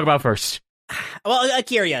you want to talk about first? Well,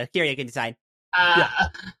 Kiria can decide. I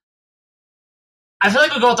feel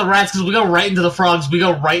like we go with the rats because we go right into the frogs. We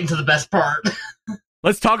go right into the best part.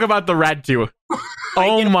 Let's talk about the rat too.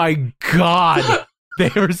 Oh my god. They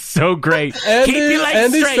were so great. Andy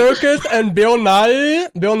straight. Serkis and Bill Nye.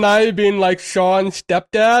 Bill Nye being like Sean's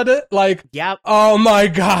stepdad. Like, yep. Oh my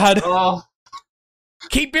god. Oh.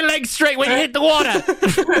 Keep your legs straight when you hit the water.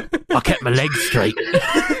 I kept my legs straight.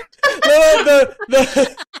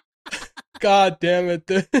 God damn it.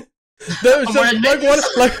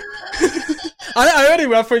 I already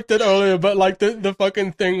referenced it earlier, but like the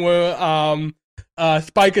fucking thing where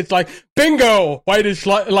Spike is like, bingo! White is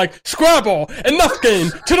like, Scrabble! Enough game!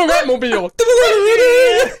 To the Ratmobile!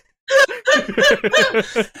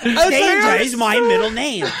 Danger is my middle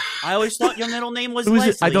name. I always thought your middle name was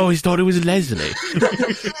Leslie. I always thought it was Leslie.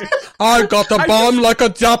 I got the bomb like a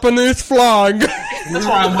Japanese flag. That's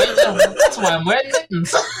why I'm wearing. That's why I'm wearing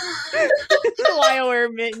mittens. Why I wear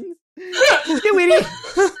mittens? You idiot!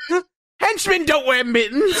 Henchmen don't wear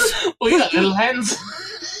mittens. We got little hands.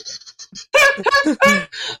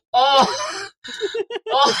 Oh.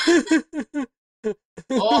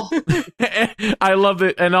 I love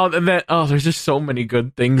it, and then there's just so many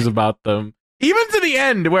good things about them. Even to the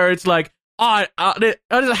end, where it's like, there's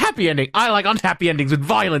a happy ending. I like unhappy endings with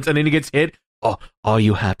violence, and then he gets hit. Oh, are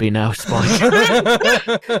you happy now, Spike?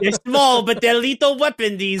 They're small, but they're lethal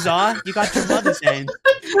weapon. These are. You got your mother's hand.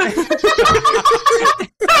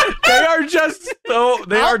 They are just so.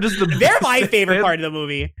 They are just the. They're my favorite part of the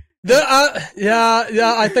movie. Yeah,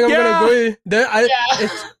 I think I'm gonna agree.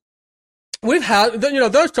 We've had,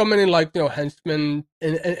 there's so many, like, henchmen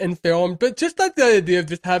in film, but just like the idea of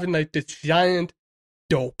just having, like, this giant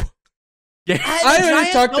dope. Yeah.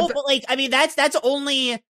 But, like, I mean, that's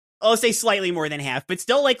only, I'll say slightly more than half, but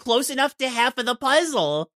still, like, close enough to half of the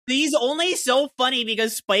puzzle. He's only so funny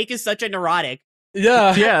because Spike is such a neurotic.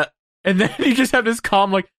 Yeah. Yeah. And then you just have this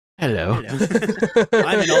calm, like, hello.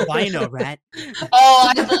 I'm an albino rat.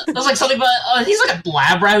 Oh, that was like something about. He's like a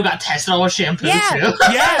lab rat who got tested on with shampoo too.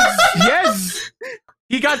 Yes.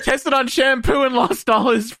 He got tested on shampoo and lost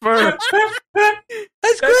all his fur.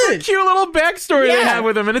 That's a cute little backstory they have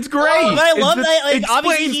with him, and it's great. Oh, but I love that. Like,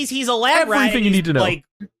 obviously, he's a lab rat. Everything you need to know. Like,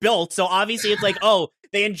 built, so obviously it's like, oh,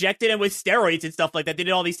 they injected him with steroids and stuff like that. They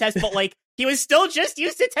did all these tests, but like, he was still just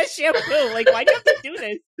used to test shampoo. Like, why do you have to do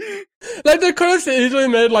this? Like, they could have easily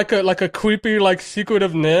made like a creepy, like,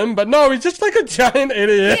 secretive name, but no, he's just like a giant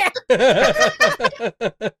idiot. Yeah.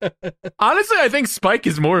 Honestly, I think Spike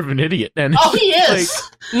is more of an idiot than. Oh, he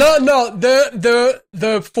is. No,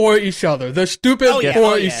 they're for each other. They're stupid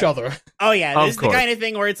for each other. Oh yeah, this is the kind of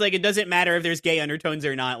thing where it's like, it doesn't matter if there's gay undertones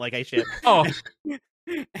or not. Like, I ship. Oh.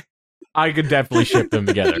 I could definitely ship them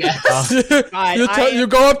together. Yes. You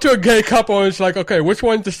go up to a gay couple and it's like, okay, which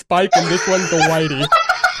one's the Spike and this one's the Whitey?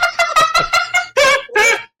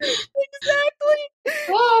 Exactly.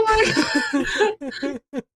 Oh my god.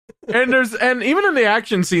 And even in the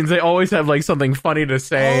action scenes, they always have like something funny to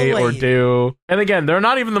say or do. And again, they're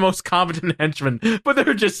not even the most competent henchmen, but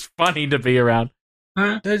they're just funny to be around.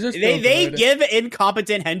 They give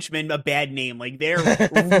incompetent henchmen a bad name. Like, they're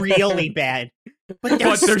really bad. But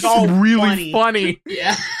they're so really funny.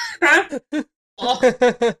 Yeah.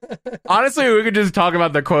 Honestly, we could just talk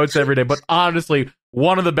about the quotes every day, but honestly,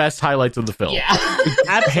 one of the best highlights of the film. Yeah.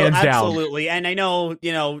 Hands down. Absolutely. And I know,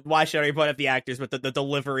 Wash already brought up the actors, but the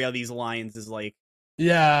delivery of these lines is like,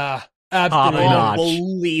 yeah, absolutely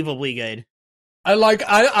unbelievably good.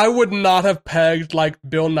 I would not have pegged like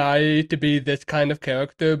Bill Nye to be this kind of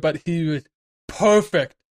character, but he was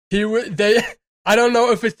perfect. I don't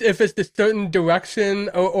know if it's a certain direction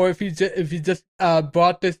or if he just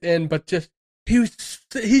brought this in, but he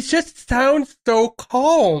just sounds so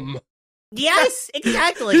calm. Yes,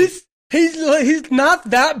 exactly. He's not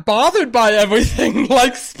that bothered by everything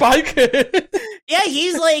like Spike is. Yeah,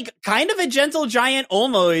 he's like kind of a gentle giant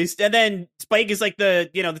almost, and then Spike is like the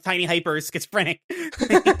tiny hyper schizophrenic.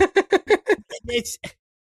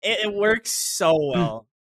 It works so well.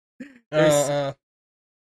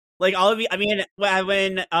 Like, all of you, I mean,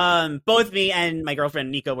 when both me and my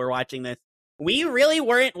girlfriend Nico were watching this, we really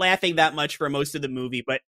weren't laughing that much for most of the movie,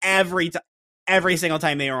 but every single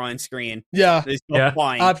time they were on screen, flying.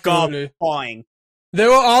 They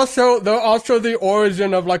were also the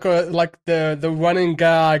origin of the running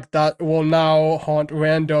gag that will now haunt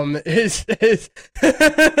random is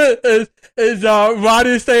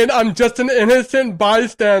Roddy saying I'm just an innocent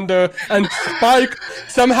bystander, and Spike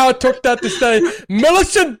somehow took that to say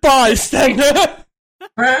Millicent bystander.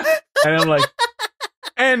 And I'm like,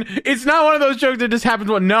 and it's not one of those jokes that just happens.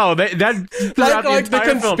 No, that throughout the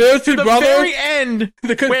entire conspiracy film, to the brother, very end,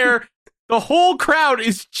 where the whole crowd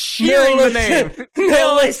is cheering the name.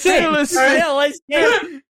 Millicent.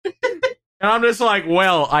 And I'm just like,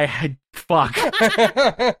 well, fuck.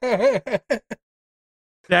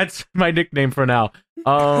 That's my nickname for now.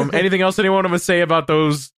 Anything else anyone want to say about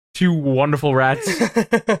those two wonderful rats?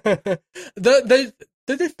 They're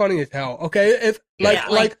just funny as hell. Okay, if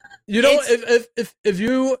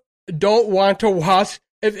you don't want to watch,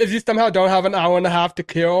 if you somehow don't have an hour and a half to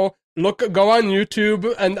kill, go on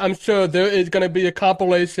YouTube, and I'm sure there is going to be a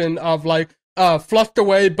compilation of like flushed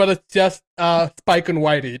away, but it's just Spike and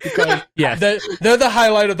Whitey because Yes. they're the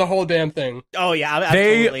highlight of the whole damn thing. Oh yeah,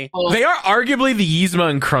 absolutely. They are arguably the Yzma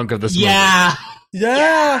and Krunk of this movie.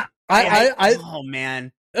 Yeah. Oh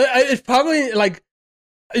man. It's probably like,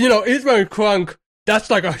 Yzma and Krunk.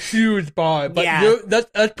 That's like a huge bar, but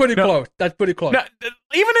that's pretty close. That's pretty close. No,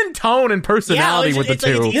 even in tone and personality with the it's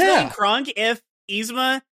two. Like it's Yzma and Krunk if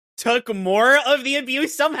Yzma took more of the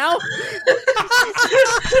abuse somehow.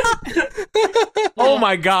 Oh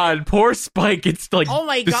my god, poor Spike gets like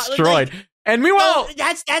destroyed. And meanwhile,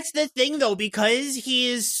 that's the thing though, because he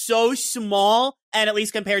is so small, and at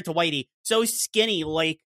least compared to Whitey, so skinny.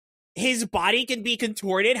 Like his body can be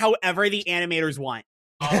contorted however the animators want.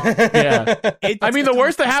 Yeah. I mean, the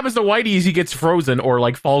worst that happens to Whitey is he gets frozen or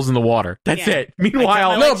like falls in the water. That's it.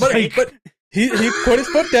 Meanwhile, but he put his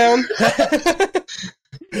foot down.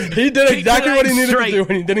 He did exactly what he needed to do,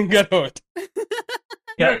 and he didn't get hurt.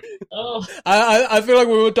 Yeah. I feel like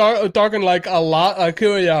we were talking like a lot.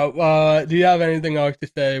 Kiria, do you have anything else to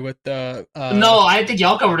say with the? No, I think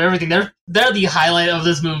y'all covered everything. They're the highlight of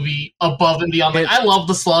this movie, above and beyond. Like, I love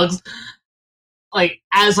the slugs, like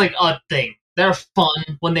as like a thing. They're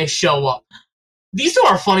fun when they show up. These two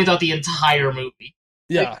are funny throughout the entire movie.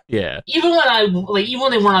 Yeah, yeah. Even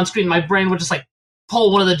when they weren't on screen, my brain would just like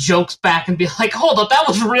pull one of the jokes back and be like, "Hold up, that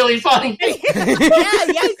was really funny."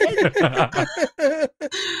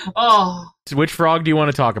 Oh, which frog do you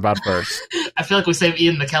want to talk about first? I feel like we save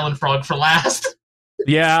Ian McKellen frog for last.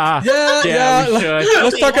 Yeah. We should.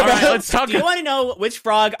 Let's talk about. Let's talk. Do you want to know which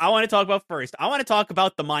frog I want to talk about first? I want to talk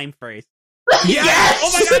about the mime first. Yes!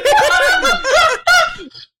 Oh my god!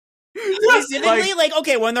 Specifically,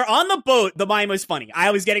 okay, when they're on the boat, the mime was funny. I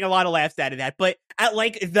was getting a lot of laughs out of that. But at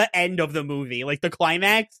like the end of the movie, like the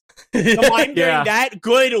climax, the mime during that,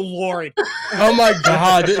 good lord! Oh my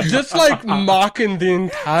god! Just like mocking the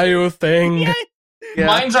entire thing. Yeah.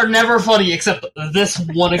 Mimes are never funny except this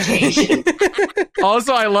one occasion.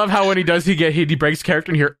 Also, I love how when he does, he breaks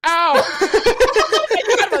character and here. Ow!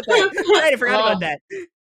 I forgot about that.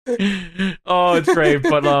 Oh, it's great.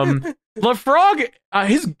 But LaFrog,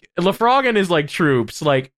 LaFrog and his like troops,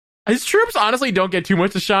 like his troops honestly don't get too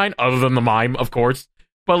much to shine, other than the mime, of course.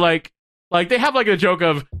 But like they have like a joke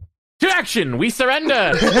of to action, we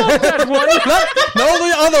surrender. Not that one. No,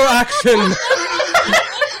 the other action.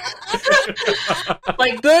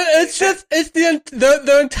 Like it's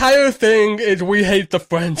the entire thing is we hate the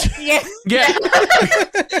French. Yeah.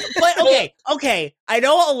 But okay. I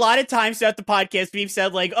know a lot of times throughout the podcast we've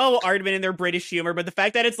said like, oh, Aardman and their British humor, but the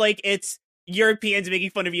fact that it's Europeans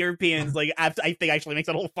making fun of Europeans, like I think actually makes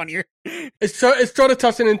it a little funnier. It's sort of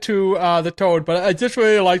touching into the Toad, but I just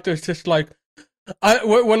really like this. Just like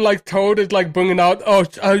when like Toad is like bringing out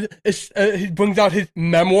he brings out his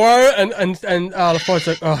memoir and LaFroig's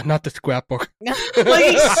like, oh, not the scrapbook. Like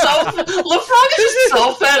LaFrog is just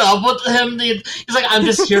so fed up with him. He's like, I'm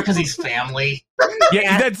just here because he's family.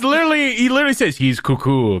 Yeah, that's literally he literally says he's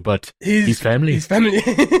cuckoo, but he's family. He's family. Like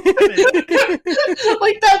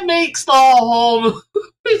that makes the whole movie.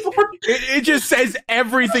 It just says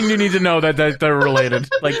everything you need to know that they're related.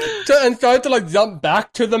 Like and started to like jump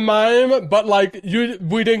back to the mime, but like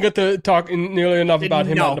we didn't get to talk nearly enough about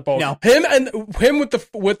him on the boat. No. Him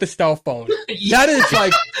with the cell phone. That is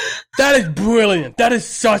like that is brilliant. That is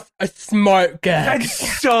such a smart gag.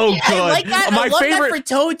 That's so good. I like that. My I love favorite that for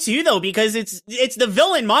Toad too, though, because it's the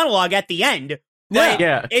villain monologue at the end.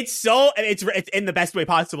 Yeah. It's in the best way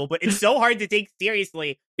possible, but it's so hard to take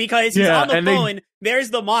seriously because he's on the phone. There's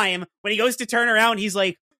the mime. When he goes to turn around, he's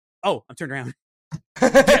like, "Oh, I'm turned around."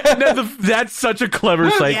 That's such a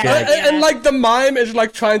clever sight gag. And like the mime is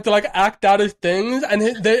like trying to like act out his things, and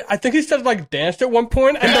I think he said like danced at one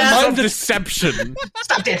point, and the mime just deception.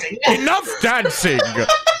 Stop dancing. Enough dancing.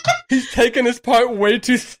 He's taking his part way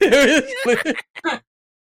too seriously.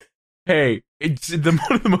 Hey, it's one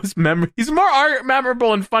of the most he's more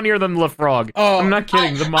memorable and funnier than LaFrog. I'm not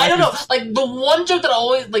kidding. I don't know. Like the one joke that I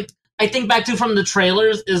always I think back to from the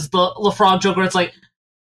trailers is the LaFrog joke where it's like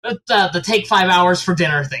the take 5 hours for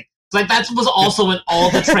dinner thing. Like that was also in all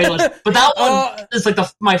the trailers, but that one is like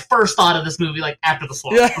my first thought of this movie. Like after the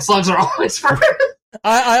slugs, the slugs are always first.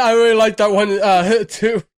 I really like that one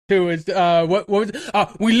too. Is what was it?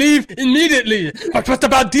 We leave immediately. But what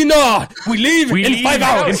about dinner? We leave in 5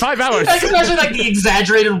 hours. In 5 hours. That's especially like the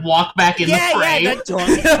exaggerated walk back in the frame. Yeah,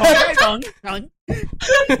 tongue.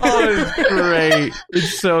 Oh, it's great.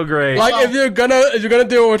 It's so great. Like if you're gonna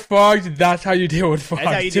deal with frogs, that's how you deal with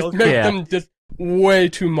frogs. Just make them just way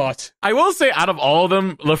too much. I will say, out of all of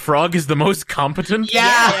them, LaFrog is the most competent. Yeah,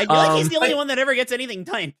 I feel like he's the only one that ever gets anything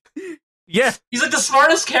done. Yeah. He's like the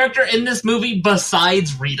smartest character in this movie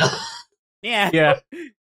besides Rita. Yeah. Yeah.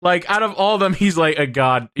 Like, out of all of them, he's like a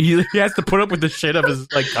god. He has to put up with the shit of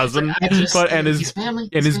his like cousin and his family,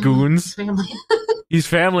 his goons. He's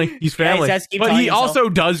family. He's family. But he also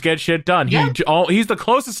does get shit done. Yeah. He's the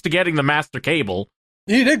closest to getting the Master Cable.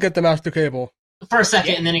 He did get the Master Cable. For a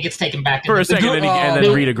second, and then it gets taken back. For a second, and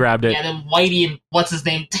then Rita grabbed it. And then Whitey and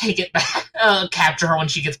what's-his-name take it back, capture her when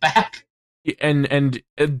she gets back. And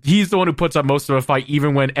he's the one who puts up most of a fight,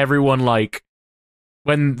 even when everyone, like,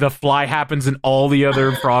 when the fly happens and all the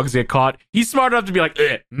other frogs get caught, he's smart enough to be like,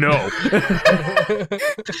 no.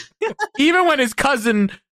 Even when his cousin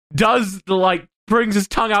does, like, brings his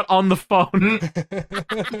tongue out on the phone.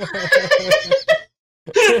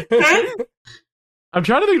 I'm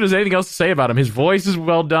trying to think if there's anything else to say about him. His voice is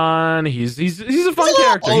well done. He's a fun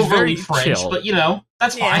character. He's very French, chill. But,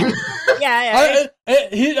 that's fine. Yeah.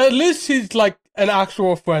 At least he's, like, an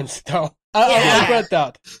actual French, though. I read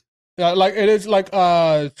that. Yeah, like, it is, like,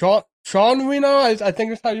 Sean Reno, I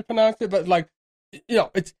think is how you pronounce it, but, like,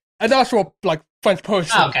 it's an actual, like, French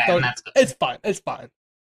person. Okay, so that's good. It's fine. It's fine.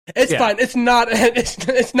 It's fine. It's not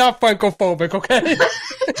francophobic, okay?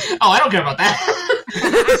 Oh, I don't care about that.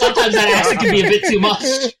 Sometimes that accent can be a bit too much.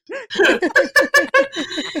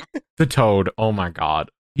 The Toad, oh my god.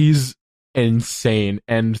 He's insane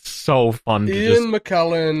and so fun to Ian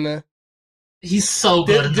McKellen. He's so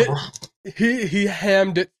good. He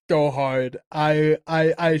hammed it so hard. I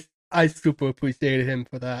super appreciated him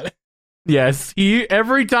for that. Yes,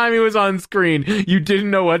 every time he was on screen, you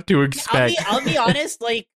didn't know what to expect. I'll be honest,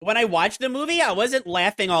 like, when I watched the movie, I wasn't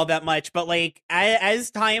laughing all that much, but, like,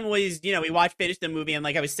 as time was, we finished the movie, and,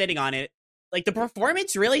 like, I was sitting on it, like, the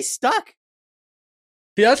performance really stuck.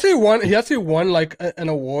 He actually won like an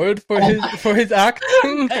award for his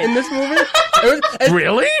acting in this movie.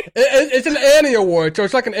 Really? It's an Annie Award, so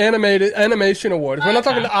it's like an animation award. We're not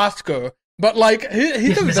talking Oscar. But, like,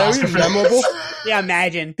 he's a very memorable... Yeah,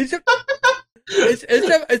 imagine. It's a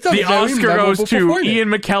the Oscar goes to Ian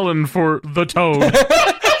McKellen for The Toad.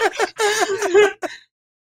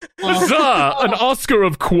 Huzzah! An Oscar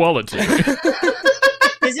of quality.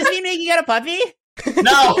 Does this mean you got a puppy?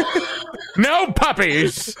 No! No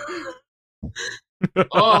puppies!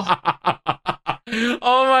 Oh.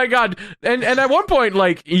 Oh my god. And at one point,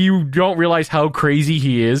 like, you don't realize how crazy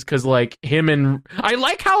he is, because, like, I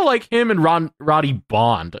like how, like, him and Roddy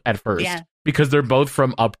bond at first. Yeah. Because they're both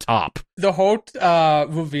from up top. The whole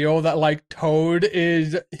reveal that, like, Toad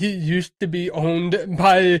he used to be owned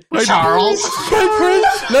by Charles.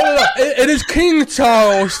 No. It is King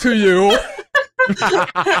Charles to you.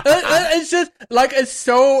 It's just like it's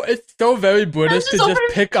so very British to just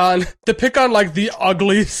pick on like the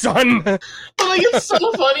ugly son. But like it's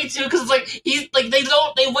so funny too because it's like he's like they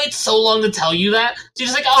wait so long to tell you that. So you're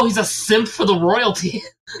just like, oh, he's a simp for the royalty.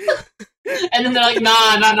 And then they're like,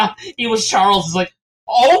 nah, he was Charles. It's like,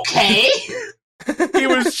 okay. He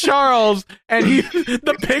was Charles, and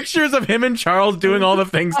the pictures of him and Charles doing all the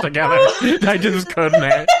things together, I just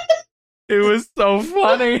couldn't. It was so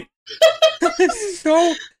funny.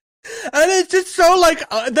 It's just so like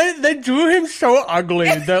they drew him so ugly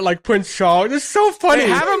that like Prince Charles. It's so funny.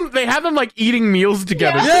 They have them like eating meals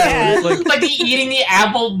together. Yeah. Like eating the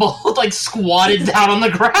apple bowl like squatted down on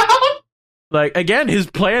the ground. Like again, his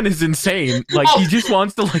plan is insane. Like he just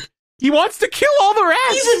wants to kill all the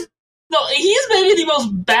rats. He's maybe the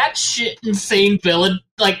most batshit insane villain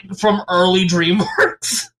like from early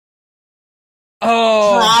DreamWorks.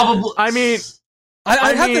 Oh, probably. I mean.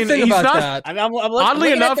 I have to think about that.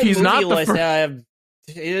 Oddly enough, he's not the first.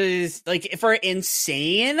 Is like for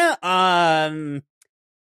insane.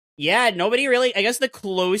 Yeah, nobody really. I guess the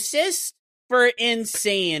closest for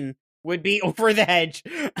insane would be Over the Hedge.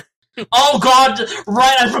 Oh God!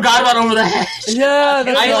 Right, I forgot about Over the Hedge. Yeah,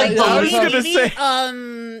 I was gonna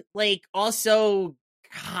say. Like also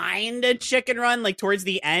kind of Chicken Run. Like towards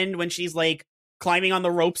the end when she's like climbing on the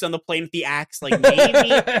ropes on the plane with the axe, like maybe.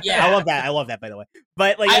 Yeah, I love that. By the way,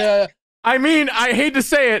 but like, I mean, I hate to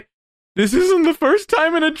say it, this isn't the first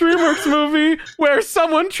time in a DreamWorks movie where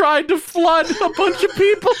someone tried to flood a bunch of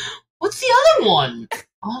people. What's the other one?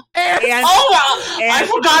 I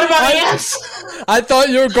forgot about ants. I thought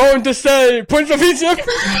you were going to say Prince of Egypt.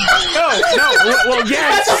 No. Well,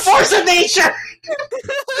 yes, that's a force of nature.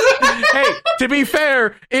 Hey, to be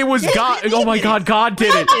fair, it was God. Oh my God, God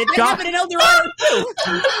did it. That happened in El Dorado too.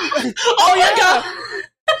 Oh yeah, God.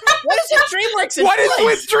 What is with DreamWorks and What is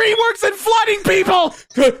with DreamWorks and flooding people?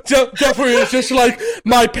 Jeffrey is just like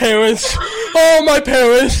my parents. Oh, my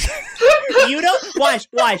parents. Watch.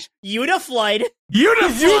 Yuda flood.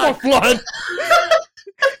 Yuda flood.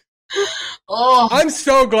 Oh, I'm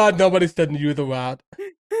so glad nobody said you the rat.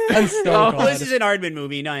 I'm so glad. Well, this is an Aardman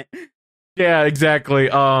movie, not. Yeah, exactly.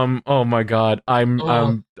 Oh my god. I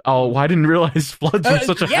didn't realize floods were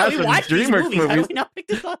such a Yeah, hazard we in watched these DreamWorks movies. How movies. did we not pick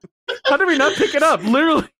this up? How did we not pick it up?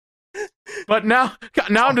 Literally. But now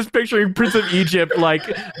I'm just picturing Prince of Egypt, like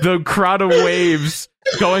the crowd of waves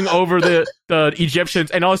going over the Egyptians,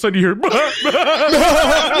 and all of a sudden you hear. The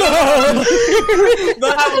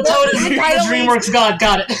DreamWorks god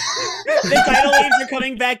got it. The tidal waves are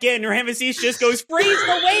coming back in. Ramesses just goes, freeze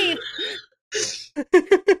the wave!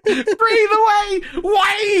 Breathe away!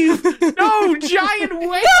 Wave! No, giant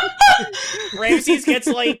wave! Ramesses gets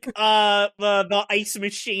like the ice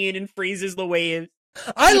machine and freezes the wave.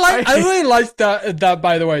 I really like that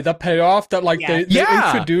by the way, the payoff that like they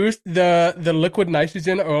introduced the liquid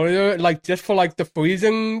nitrogen earlier, like just for like the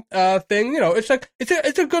freezing thing. You know, it's like it's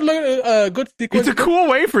a good sequence. It's a cool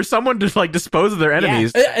way for someone to like dispose of their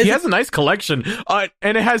enemies. Yeah. He has a nice collection,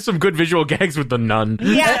 and it has some good visual gags with the nun.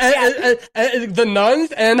 The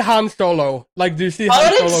nuns and Han Solo. Like, do you see Han Solo?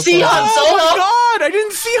 I didn't see Han Solo. Oh my god, I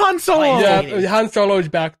didn't see Han Solo. Yeah, Han Solo's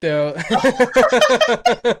back there.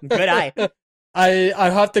 Good eye. I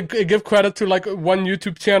have to give credit to like one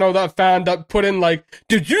YouTube channel that found that put in like,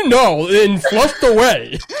 did you know in Flushed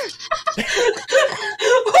Away? Who's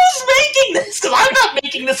making this? Because I'm not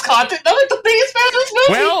making this content. I'm like the biggest fan of this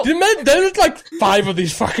movie. Well, there's like 5 of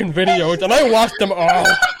these fucking videos, and I watched them all.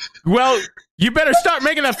 Well, you better start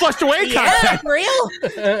making that Flushed Away content. For real.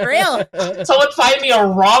 For real. Someone find me a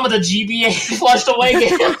ROM of the GBA Flushed Away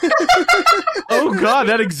game. Oh god,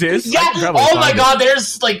 that exists. Yeah. Oh my god,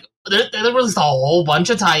 there's like there was a whole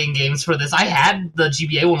bunch of tie-in games for this. I had the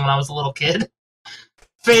GBA one when I was a little kid.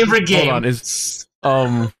 Favorite game. Hold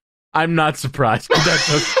on, I'm not surprised.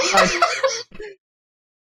 That's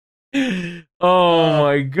okay. Oh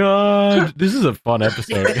my god, this is a fun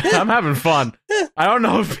episode. I'm having fun. I don't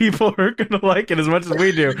know if people are gonna like it as much as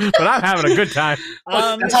we do, but I'm having a good time.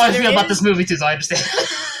 That's how I feel about this movie too, so I understand.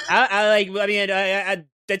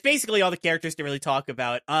 That's basically all the characters to really talk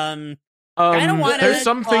about. I don't want to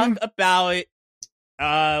talk about.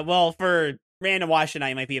 Well, for Random Watch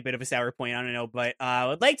tonight, it might be a bit of a sour point. I don't know, but I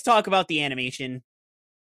would like to talk about the animation.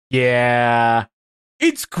 Yeah,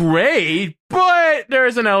 it's great, but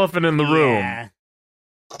there's an elephant in the room.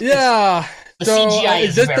 Yeah. The so CGI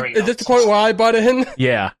is this the point where I butt in?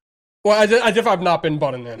 Yeah. Well, as if I've not been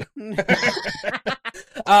butting in.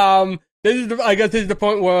 I guess this is the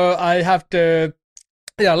point where I have to.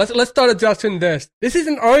 Yeah, let's start adjusting this. This is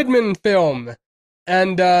an Aardman film,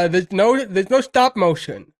 and there's no stop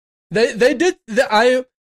motion. They did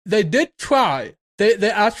try.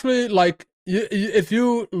 They actually like if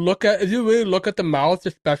you really look at the mouth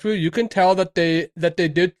especially, you can tell that they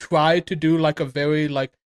did try to do like a very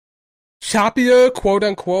like choppier quote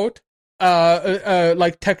unquote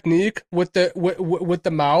like technique with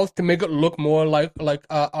the mouth to make it look more like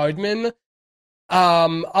Aardman.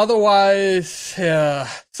 Otherwise, yeah.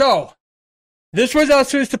 So, this was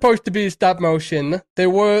actually supposed to be stop motion. They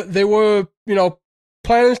were,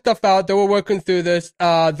 planning stuff out. They were working through this.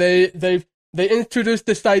 They introduced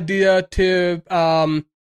this idea to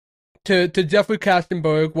Jeffrey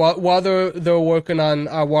Katzenberg while they're working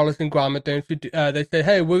on Wallace and Gromit. They say,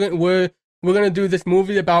 hey, we're gonna do this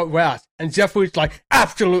movie about rats. And Jeffrey's like,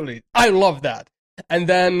 absolutely, I love that. And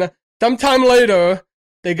then sometime later,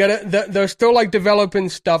 they get it. They're still like developing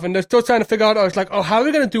stuff, and they're still trying to figure out. I was like, oh, how are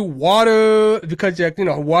we gonna do water? Because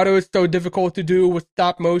water is so difficult to do with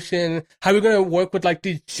stop motion. How are we gonna work with like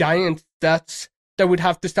these giant sets that we'd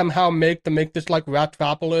have to somehow make this like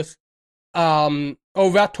Ratropolis?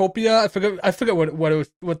 Ratopia. I forget what it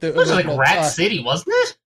was. It was like Rat City, wasn't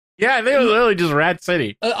it? Yeah, they were literally just Rat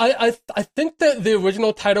City. I think that the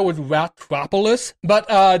original title was Ratropolis, but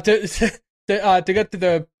to get to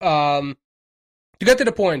the To get to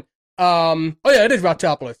the point, it is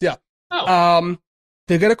Ratropolis, yeah. Oh.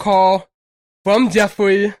 They get a call from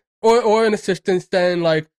Jeffrey or an assistant saying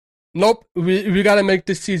like, nope, we gotta make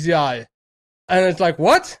this CGI. And it's like,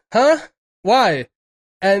 what? Huh? Why?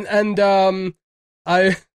 And let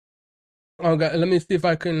me see if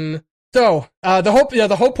I can. So, the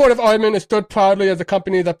whole point of Aardman is stood proudly as a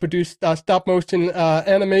company that produced stop motion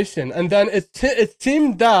animation, and then it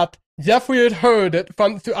seemed that Jeffrey had heard it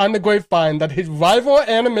on the grapevine that his rival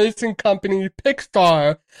animation company,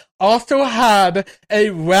 Pixar, also had a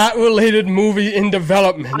rat-related movie in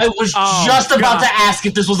development. I was just about to ask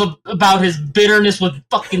if this was about his bitterness with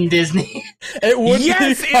fucking Disney. It would yes,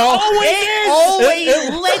 be it called,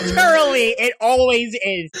 it always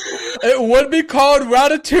is. It would be called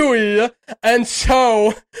Ratatouille, and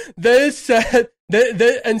so they said...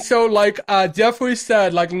 Jeffrey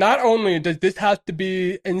said, like, not only does this have to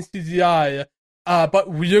be in CGI, but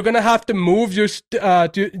you're gonna have to move your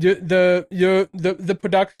the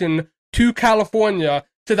production to California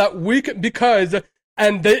so that we can, because,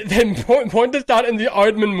 and they point this out in the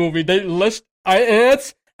Aardman movie. They list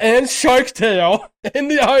ants and Shark's Tale in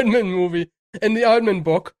the Aardman movie, in the Aardman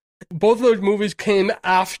book. Both of those movies came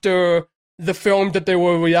after the film that they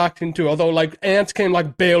were reacting to, although like ants came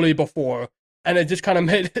like barely before, and it just kind of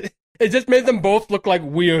made them both look like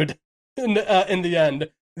weird in the end.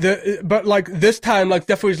 But like this time, like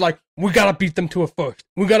Jeffrey's like, we gotta beat them to it first.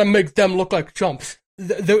 We gotta make them look like chumps.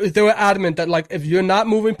 They were adamant that like, if you're not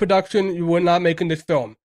moving production, you were not making this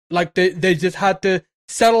film. Like they just had to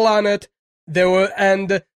settle on it.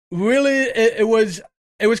 And really it was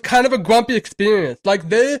kind of a grumpy experience. Like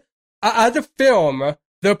they, as a film,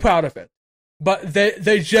 they're proud of it, but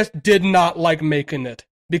they just did not like making it,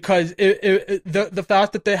 because the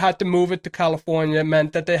fact that they had to move it to California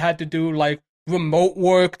meant that they had to do like remote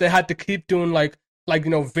work. They had to keep doing like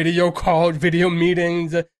video calls, video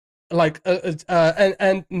meetings, and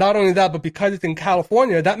not only that, but because it's in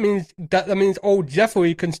California, that means old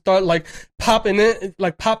Jeffrey can start like popping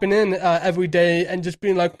in every day and just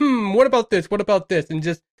being like, what about this, and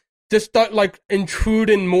just start like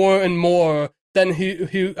intruding more and more than he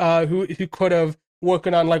could have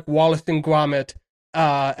working on like Wallace and Gromit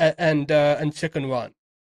and Chicken Run.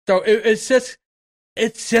 So it's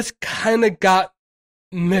just kind of got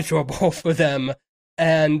miserable for them,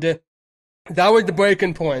 and that was the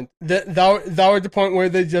breaking point. That was the point where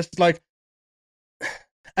they just like,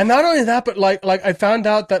 and not only that, but like I found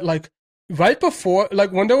out that like right before,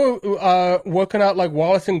 like when they were working out like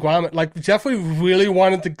Wallace and Gromit, like Jeffrey really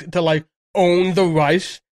wanted to like own the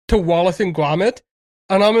rights to Wallace and Gromit,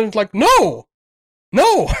 and I'm just like, no.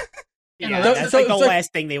 Yeah, that's like the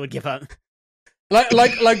last thing they would give up. Like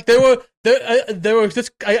they were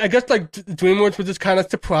just, I guess like DreamWorks was just kind of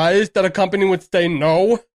surprised that a company would say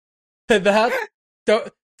no to that.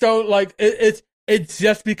 So like it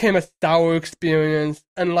just became a sour experience,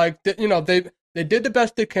 and like they did the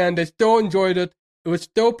best they can. They still enjoyed it. It was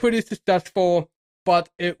still pretty successful, but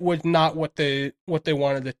it was not what they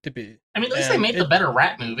wanted it to be. I mean, at least they made the better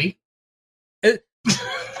rat movie.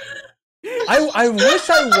 I wish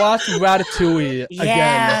I watched Ratatouille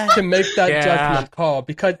again to make that judgment call,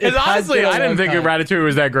 because honestly, I didn't think Ratatouille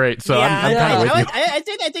was that great, so I'm kind of with you. I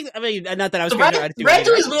think, not that I was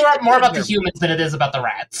Ratatouille is more about the humans than it is about the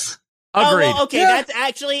rats. Agreed. Oh, well, okay, that's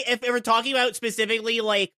actually, if we're talking about specifically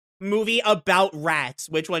like movie about rats,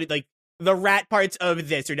 which one, like the rat parts of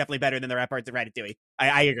this are definitely better than the rat parts of Ratatouille.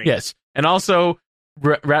 I agree. Yes, and also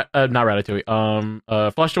not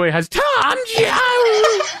Ratatouille. Flushed Away has Tom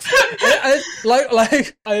Jones. I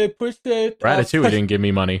appreciate Ratatouille didn't give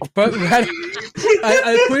me money, but I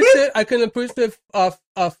can appreciate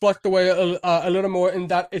Flushed Away a little more in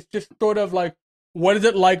that it's just sort of like, what is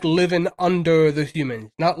it like living under the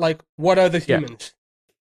humans, not like what are the humans.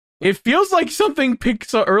 It feels like something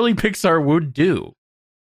early Pixar would do,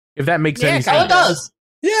 if that makes any sense. Yeah, it does.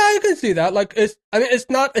 Yeah, I can see that. Like it's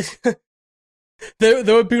not. They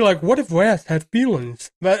would be like, what if rats had feelings?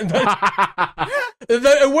 But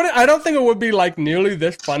I don't think it would be like nearly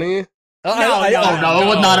this funny. No, it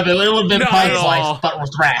would not have been. It would have been Pike's Life, but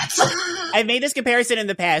with rats. I've made this comparison in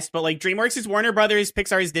the past, but like DreamWorks is Warner Brothers,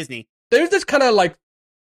 Pixar is Disney. They were just kind of like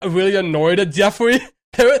really annoyed at Jeffrey.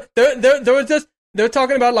 They're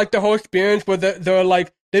talking about like the whole experience where they're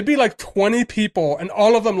like, there'd be like 20 people and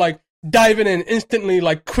all of them like diving in instantly,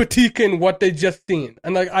 like critiquing what they just seen.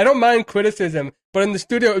 And like, I don't mind criticism, but in the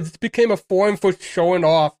studio, it just became a forum for showing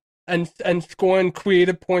off and scoring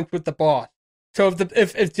creative points with the boss. So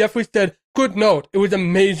if Jeffrey said, good note, it was a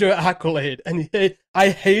major accolade, and I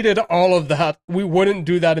hated all of that. We wouldn't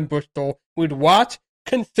do that in Bristol. We'd watch,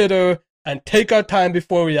 consider, and take our time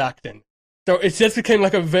before reacting. So it just became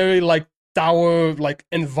like a very like sour like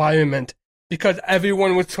environment, because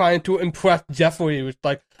everyone was trying to impress Jeffrey. It was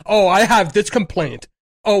like, oh, I have this complaint.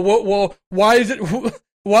 Oh, well, why is it?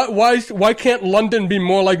 Why can't London be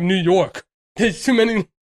more like New York? There's too many.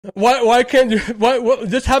 Why can't you? Why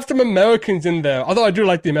just have some Americans in there? Although I do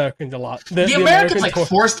like the Americans a lot. The Americans like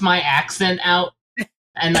forced my accent out,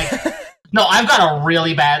 and like, no, I've got a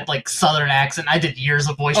really bad like Southern accent. I did years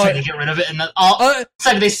of voice trying to get rid of it, and then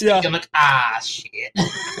second they speak, I'm like, shit.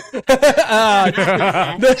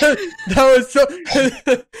 That was so.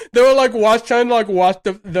 They were like trying to like watch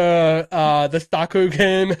the soccer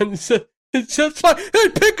game, and it's just like, hey,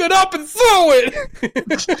 pick it up and throw it.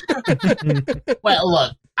 Well,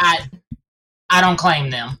 look, I don't claim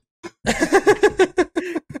them.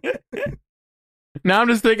 Now I'm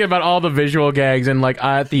just thinking about all the visual gags and like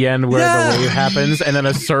at the end where the wave happens and then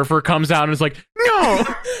a surfer comes out and is like, no.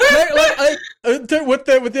 With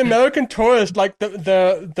the American Tourist, like the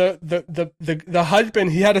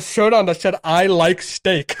husband, he had a shirt on that said "I like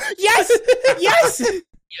steak." Yes, yes.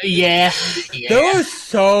 Yeah. There were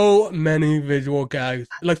so many visual gags,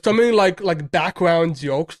 like so many like background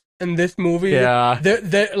jokes in this movie. Yeah.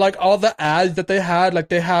 They like all the ads that they had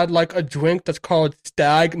like a drink that's called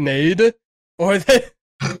Stagnade, or they.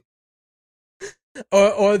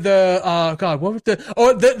 Or the God, what was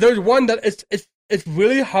there's one that it's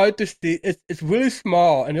really hard to see. It's really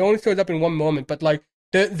small and it only shows up in one moment. But like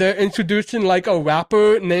they're introducing like a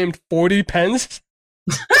rapper named 40 Pence.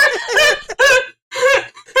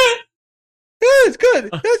 It's good.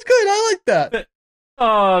 That's good. I like that.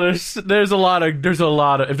 Oh, there's a lot of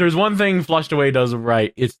if there's one thing Flushed Away does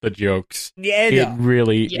right, it's the jokes. Yeah, it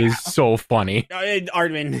really is so funny.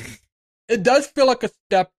 Aardman. It does feel like a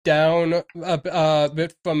step down a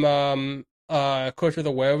bit from Curse of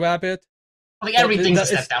the Were-Rabbit. Like everything's a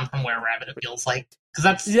step down from Were-Rabbit. It feels like because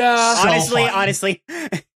that's honestly.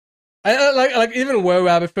 I like even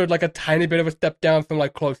Were-Rabbit feels like a tiny bit of a step down from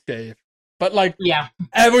like Close Shave, but like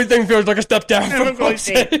everything feels like a step down from Close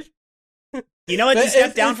Shave. You know what's a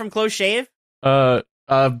step down from Close Shave? The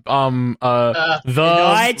toilet.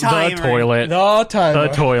 The timer.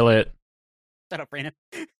 The toilet. Shut up, Brandon.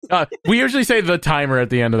 We usually say the timer at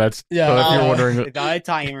the end of that. Yeah. So if you're wondering, the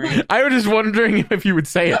timer. I was just wondering if you would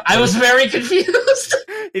say it. I was very confused.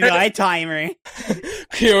 The timer.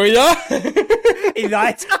 Kiria.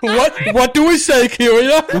 What do we say,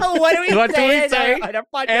 Kiria? What do we say?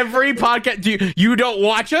 Every podcast. You don't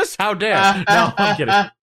watch us? How dare? No, I'm kidding.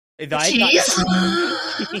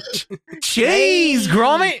 Cheese,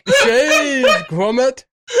 Gromit. Cheese, Gromit.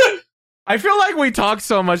 I feel like we talked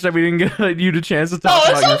so much that we didn't get you the chance to talk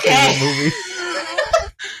about your favorite movie.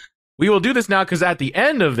 We will do this now because at the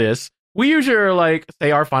end of this, we usually are like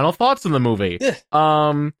say our final thoughts on the movie. Yeah.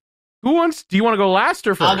 Who wants? Do you want to go last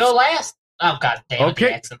or first? I'll go last. Oh god damn it! Okay.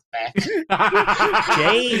 The accent's back.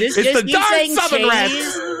 Jay, It's just the keep dark saying Southern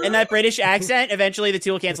cheese and that British accent. Eventually, the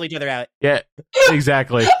two will cancel each other out. Yeah,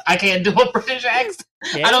 exactly. I can't do a British accent.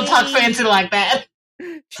 I don't talk fancy like that.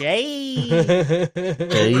 Cheese.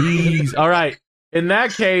 All right. In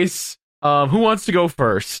that case, who wants to go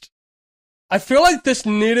first? I feel like this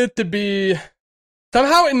needed to be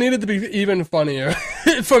somehow it needed to be even funnier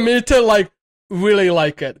for me to like really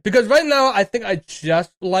like it, because right now I think I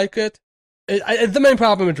just like it. The main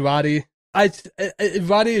problem is Roddy.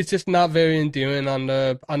 Roddy is just not very endearing on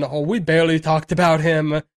the whole. We barely talked about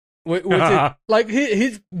him. Which is, like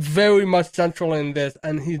he's very much central in this,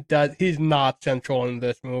 and he's not central in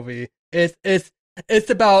this movie. It's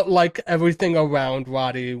about like everything around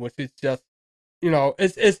Roddy, which is just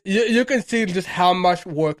you can see just how much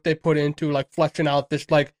work they put into like fleshing out this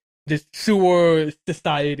sewer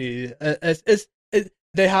society.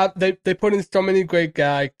 They put in so many great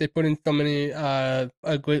gags. They put in so many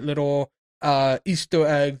great little Easter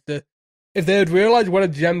eggs. If they had realized what a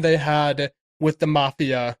gem they had with the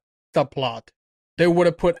mafia subplot, they would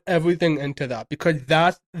have put everything into that, because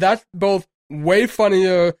that's both way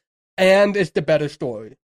funnier and it's the better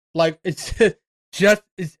story. Like it's just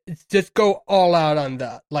go all out on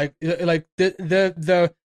that. Like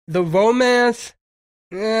the romance,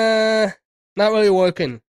 not really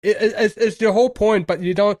working. It's the whole point, but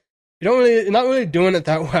you're not really doing it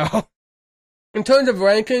that well. In terms of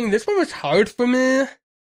ranking, this one was hard for me.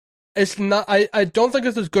 It's not. I don't think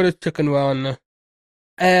it's as good as Chicken Run.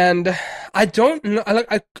 And I don't know.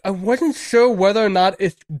 I wasn't sure whether or not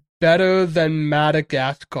it's better than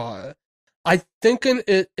Madagascar. I think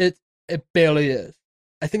it barely is.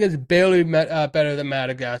 I think it's barely better than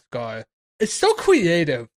Madagascar. It's so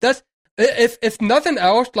creative. That's if nothing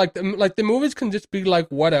else. Like the movies can just be like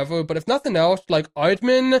whatever. But if nothing else, like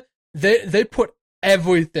Aardman, they put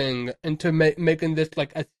everything into making this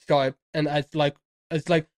like as sharp and as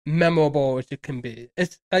memorable as it can be.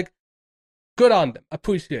 It's like. Good on them.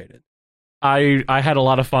 Appreciate it. I had a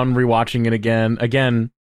lot of fun rewatching it again.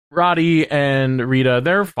 Again, Roddy and Rita,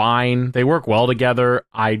 they're fine. They work well together.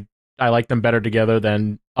 I like them better together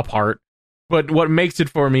than apart. But what makes it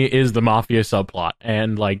for me is the mafia subplot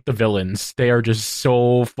and like the villains. They are just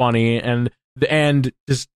so funny, and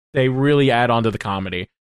just they really add on to the comedy.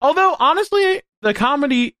 Although honestly, the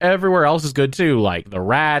comedy everywhere else is good too. Like the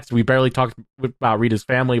rats. We barely talked about Rita's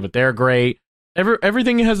family, but they're great.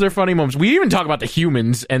 Everything has their funny moments. We even talk about the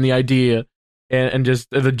humans and the idea and just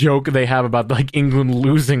the joke they have about like England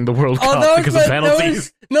losing the World Cup because of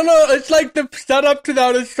penalties. No, it's like the setup to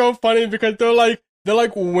that is so funny because they're like they're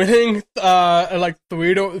like winning like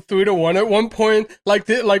 3-1 at one point. Like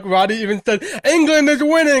Roddy even said, England is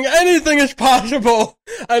winning, anything is possible.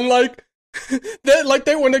 And like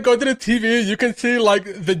they when they go to the TV, you can see like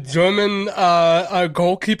the German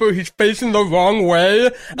goalkeeper, he's facing the wrong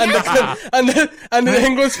way, and the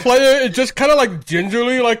English player, it just kind of like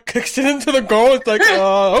gingerly like kicks it into the goal. It's like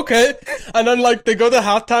okay, and then like they go to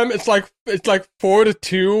halftime, it's like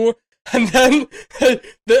 4-2. And then,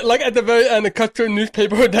 like at the very end, it cuts to a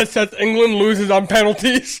newspaper that says England loses on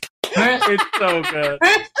penalties. It's so good.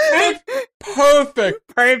 Perfect.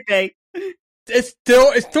 Perfect. It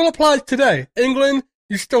still applies today. England,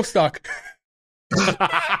 you still suck.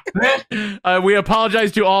 We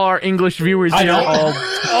apologize to all our English viewers here.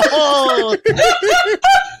 Oh.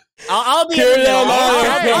 I'll be in the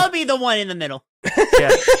middle. I'll be the one in the middle. Yeah.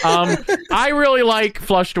 I really like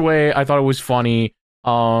Flushed Away. I thought it was funny.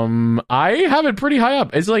 I have it pretty high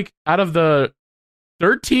up. It's like out of the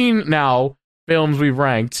 13 now films we've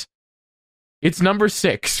ranked, it's number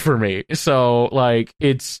 6 for me. So like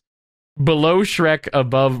it's below Shrek,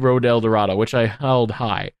 above Road to El Dorado, which I held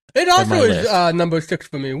high. It also is number 6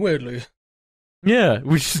 for me, weirdly. Yeah,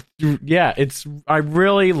 I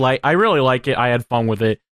really like it. I had fun with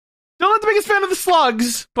it. Still not the biggest fan of the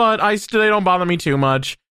slugs, but they don't bother me too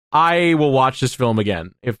much. I will watch this film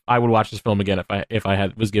again. If I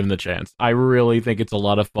was given the chance. I really think it's a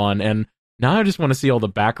lot of fun, and now I just want to see all the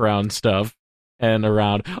background stuff and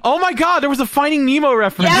around. Oh my god, there was a Finding Nemo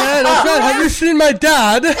reference. Yeah, that's right. Have you seen my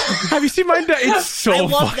dad? Have you seen my dad? It's so I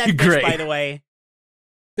love that fish, great. by the way.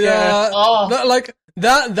 Yeah,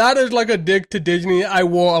 that is like a dig to Disney. I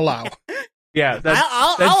will allow. Yeah,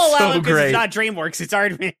 I'll allow so it because great. it's not DreamWorks. It's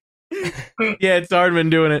Aardman. Yeah, it's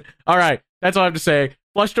Aardman doing it. All right, that's all I have to say.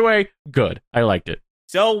 Flushed Away, good. I liked it.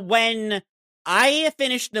 So when I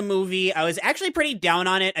finished the movie, I was actually pretty down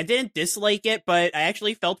on it. I didn't dislike it, but I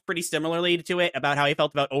actually felt pretty similarly to it about how I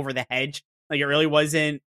felt about Over the Hedge. Like it really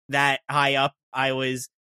wasn't that high up. I was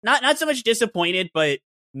not so much disappointed, but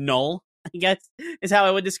null, I guess is how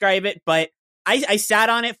I would describe it. But I sat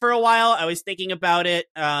on it for a while. I was thinking about it.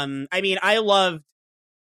 I mean,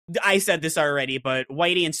 I said this already, but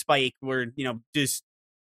Whitey and Spike were, just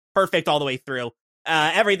perfect all the way through.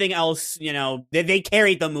 Everything else, they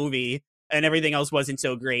carried the movie, and everything else wasn't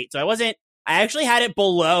so great. So I actually had it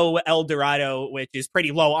below El Dorado, which is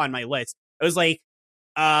pretty low on my list. It was like,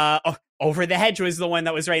 Over the Hedge was the one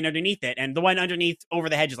that was right underneath it, and the one underneath Over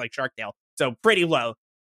the Hedge is like Shark Tale, so pretty low.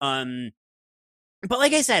 But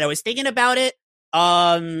like I said, I was thinking about it.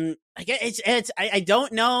 I guess I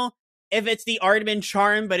don't know if it's the Aardman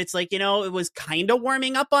charm, but it's like, it was kind of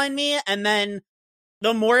warming up on me, and then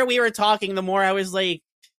the more we were talking, the more I was like,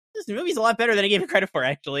 this movie's a lot better than I gave it credit for,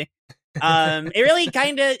 actually. It really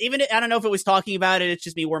kind of, I don't know if it was talking about it, it's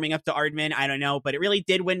just me warming up to Aardman, I don't know, but it really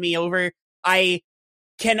did win me over. I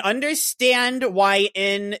can understand why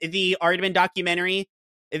in the Aardman documentary,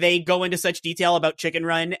 they go into such detail about Chicken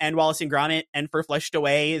Run and Wallace and Gromit, and for Flushed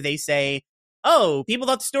Away, they say, oh, people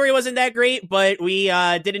thought the story wasn't that great, but we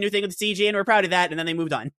did a new thing with the CG and we're proud of that, and then they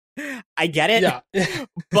moved on. I get it. Yeah.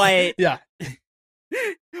 But yeah.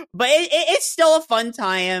 But it's still a fun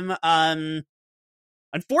time.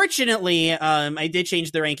 Unfortunately, I did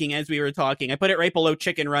change the ranking as we were talking. I put it right below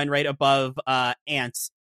Chicken Run, right above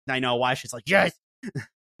Ants. I know Wash is like, yes!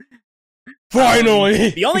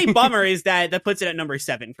 Finally! The only bummer is that puts it at number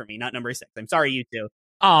 7 for me, not number 6. I'm sorry, you two.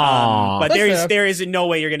 Aww. But there is no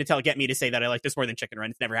way you're going to get me to say that I like this more than Chicken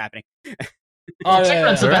Run. It's never happening. Chicken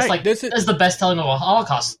Run's the best. Like, this is the best telling of a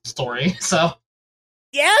Holocaust story. So,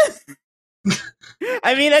 yeah.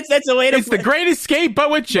 I mean, that's a way to. It's the Great Escape, but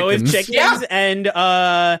with chickens. And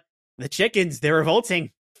the chickens, they're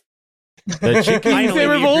revolting. The chickens, they're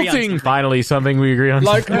revolting. Finally, something we agree on.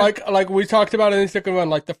 Like we talked about in Chicken Run,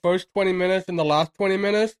 like the first 20 minutes and the last 20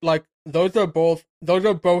 minutes, like those are both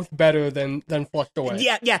better than Flushed Away.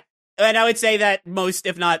 Yeah. And I would say that most,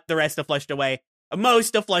 if not the rest of Flushed Away,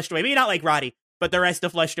 maybe not like Roddy, but the rest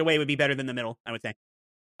of Flushed Away would be better than the middle, I would say.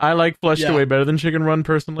 I like Flushed Away better than Chicken Run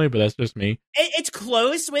personally, but that's just me. It's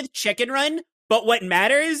close with Chicken Run, but what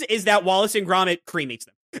matters is that Wallace and Gromit cremates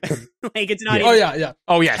them. Like, it's not even... Oh, yeah.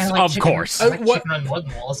 Oh, yes, of course. I like Chicken Run more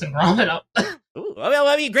than Wallace and Gromit up. Ooh, well,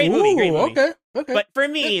 I mean, great movie. Okay. But for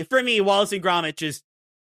me, Wallace and Gromit just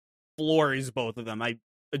floors both of them. I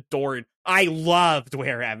loved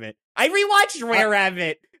Where Rabbit. I rewatched Where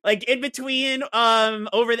Rabbit, like, in between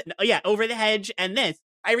Over the Hedge and this.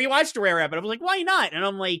 I rewatched Where Rabbit. I was like, why not? And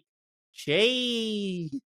I'm like, Jay.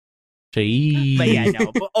 But yeah,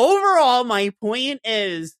 no. But overall, my point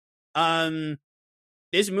is,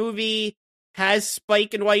 this movie has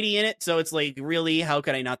Spike and Whitey in it, so it's like, really, how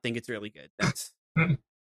could I not think it's really good?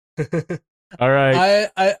 All right.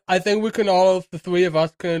 I think we can all, the three of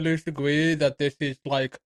us, can at least agree that this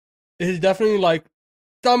is definitely like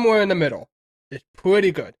somewhere in the middle. It's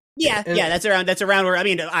pretty good. Yeah, that's around where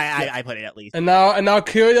I put it at least. And now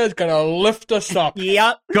Kiria is gonna lift us up.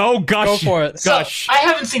 Yep. Go for it. Gush. So, I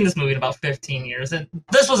haven't seen this movie in about 15 years, and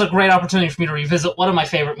this was a great opportunity for me to revisit one of my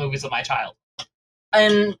favorite movies of my childhood.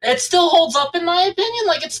 And it still holds up in my opinion.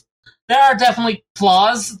 Like there are definitely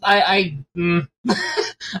flaws.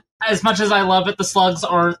 As much as I love it, the slugs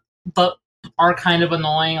are kind of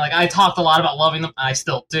annoying. Like I talked a lot about loving them, I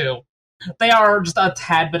still do. They are just a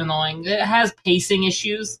tad bit annoying. It has pacing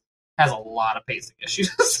issues. It has a lot of pacing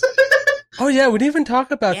issues. Oh yeah, we didn't even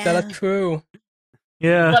talk about that. That's true.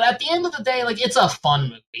 Yeah. But at the end of the day, like it's a fun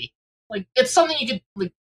movie. Like it's something you could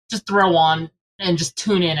like just throw on and just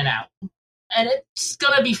tune in and out. And it's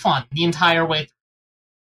gonna be fun the entire way through.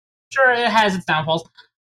 Sure, it has its downfalls.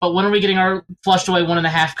 But when are we getting our flushed away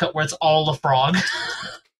 1.5 cut where it's all the frog?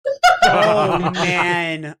 Oh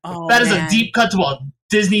man. That is a deep cut to a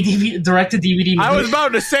Disney direct-to-DVD movie. I was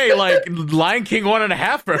about to say, like, Lion King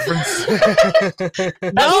 1.5 reference.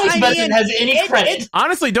 No, has any credit.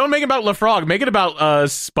 Honestly, don't make it about LaFrog. Make it about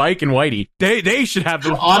Spike and Whitey. They should have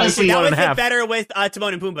the honestly that would 1.5. fit better with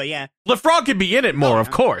Timon and Pumbaa. Yeah, LaFrog could be in it more,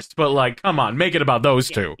 of course, but like, come on, make it about those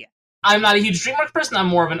two. Yeah. I'm not a huge DreamWorks person. I'm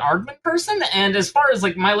more of an Aardman person. And as far as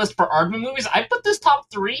like my list for Aardman movies, I put this top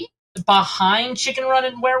 3 behind Chicken Run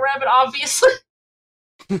and Were Rabbit, obviously.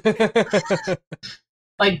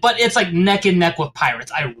 But it's like neck and neck with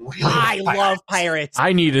Pirates. I love Pirates.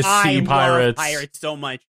 I need to see Pirates. Love Pirates so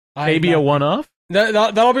much. Maybe a one-off.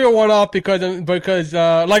 That'll be a one-off because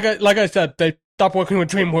like I said, they stopped working with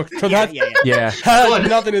DreamWorks, so that has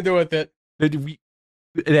nothing to do with it.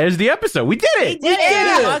 There's the episode. We did it. We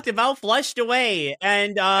talked about Flushed Away,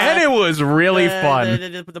 and it was really fun.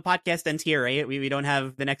 The podcast ends here, right? We don't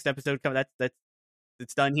have the next episode coming.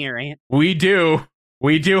 It's done here, right? We do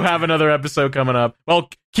have another episode coming up. Well,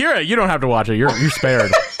 Kira, you don't have to watch it. You're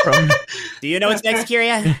spared. Do you know what's next,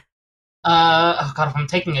 Kiria? Oh god, if I'm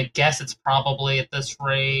taking a guess, it's probably at this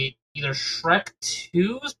rate either Shrek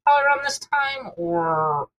 2 is probably around this time,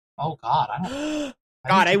 or I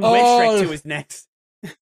wish Shrek 2 was next.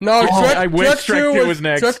 No, I wish Shrek 2 was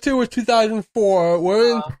next. Shrek 2 was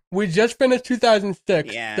 2004. We just finished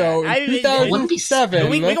 2006. Yeah. So 2007.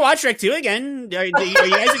 We can watch Shrek 2 again. Are you guys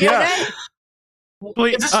okay with that?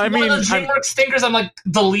 Please, is this one of the DreamWorks stinkers I'm like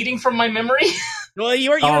deleting from my memory? Well,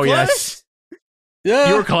 you were close. Yes. Yeah.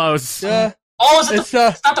 You were close. Yeah. Oh, it's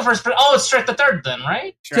not the first. Oh, it's Shrek the Third then,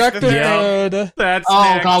 right? Shrek the Third. That's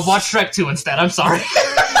next. God, watch Shrek 2 instead. I'm sorry.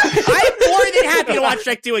 I'm more than happy to watch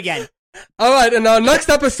Shrek 2 again. All right, in our next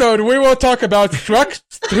episode, we will talk about Shrek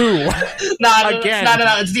 2. No,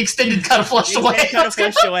 it's the extended cut of Flushed Away. All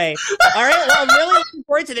right, well, I'm really looking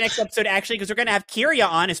forward to the next episode, actually, because we're going to have Kiria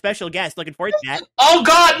on, a special guest. Looking forward to that. Oh,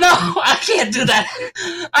 God, no! I can't do that.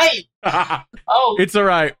 It's all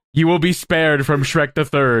right. You will be spared from Shrek the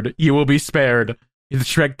Third. You will be spared.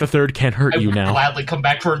 Shrek the Third can't hurt you now. I'll gladly come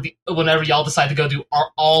back for whenever y'all decide to go do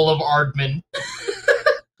all of Aardman.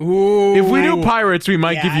 Ooh. If we do Pirates, we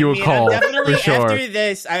might give you a call. Definitely for sure. After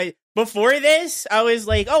this, before this, I was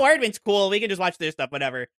like, "Oh, Aardman's cool. We can just watch their stuff,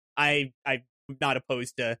 whatever." I'm not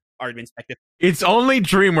opposed to Aardman's spectacle. It's only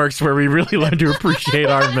DreamWorks where we really learn to appreciate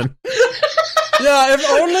Aardman. Yeah,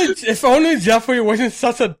 if only Jeffrey wasn't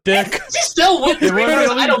such a dick. He's still with DreamWorks.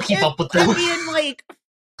 I don't keep up with them.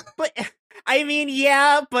 But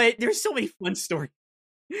there's so many fun stories.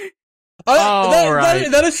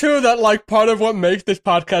 That is true. That like part of what makes this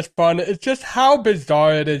podcast fun is just how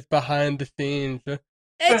bizarre it is behind the scenes.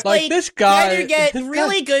 It's like this guy. You either get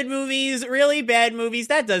really good movies, really bad movies.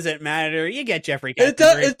 That doesn't matter. You get Jeffrey.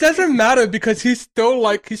 It doesn't matter because he's still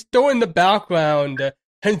in the background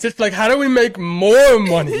and just like, how do we make more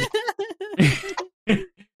money?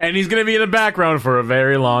 And he's gonna be in the background for a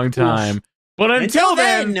very long time. But until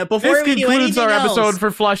then, this concludes our episode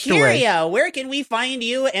for Flushed Away. Kiria, where can we find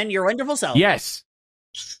you and your wonderful self? Yes.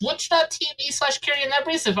 Twitch.tv/Kiria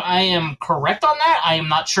Nebris. If I am correct on that, I am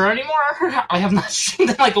not sure anymore. I have not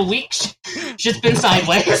streamed in like a week. Shit's been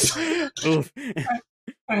sideways. Oof.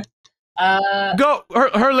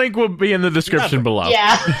 Her link will be in the description below.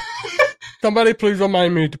 Yeah. Somebody please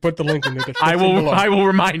remind me to put the link in the description below. I will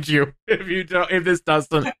remind you if this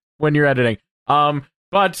doesn't when you're editing.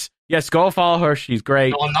 But yes, go follow her. She's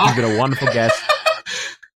great. No, I'm not. She's been a wonderful guest.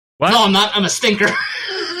 What? No, I'm not. I'm a stinker.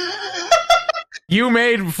 You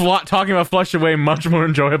made talking about Flushed Away much more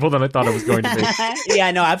enjoyable than I thought it was going to be.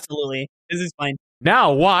 Yeah, no, absolutely. This is fine.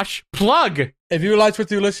 Now, plug. If you like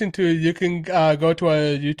what you listen to, you can go to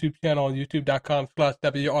our YouTube channel,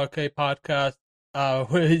 youtube.com/WRK podcast.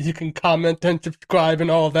 where you can comment and subscribe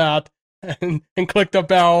and all that, and click the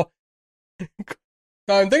bell.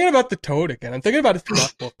 I'm thinking about the toad again. I'm thinking about his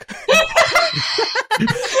scrapbook.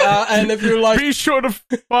 And if you're like, be sure to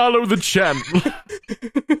follow the channel.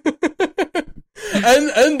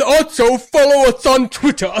 and also follow us on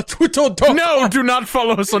Twitter at twitter.com. No, do not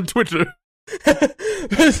follow us on Twitter.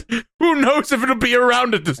 Who knows if it'll be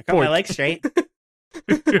around at this Got my point? legs straight.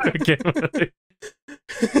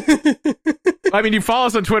 I mean, you follow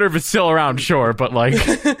us on Twitter if it's still around, sure, but like...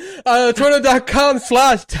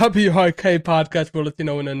 Twitter.com/WRK podcast will let you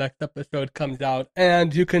know when the next episode comes out.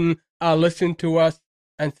 And you can listen to us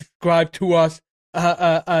and subscribe to us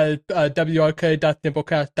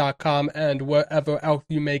WRK.simplecast.com and wherever else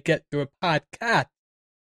you may get your podcast.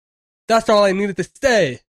 That's all I needed to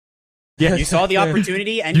say. Yeah, You saw the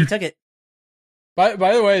opportunity and you took it. By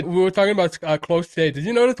the way, we were talking about close shave. Did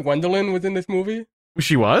you notice Gwendolyn was in this movie?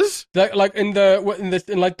 She was? Like in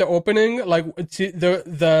the opening, like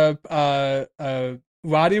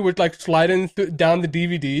Roddy was like sliding down the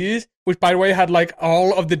DVDs, which by the way had like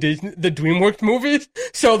all of the DreamWorks movies.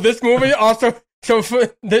 So this movie also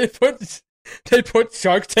they put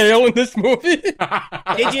Shark Tale in this movie.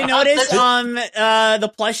 Did you notice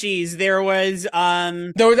the plushies? There was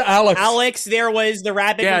Alex, there was the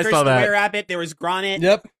rabbit from First Away Rabbit, there was Gromit.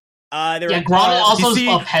 Yep. Gromit also has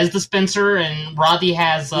a Pez dispenser, and Roddy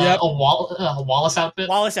has a Wallace outfit.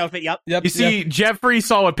 Wallace outfit, yep. You see, Jeffrey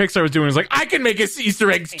saw what Pixar was doing. He's like, I can make us Easter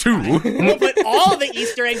eggs too. We'll put all the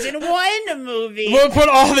Easter eggs in one movie. We'll put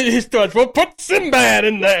all the Easter eggs. We'll put Sinbad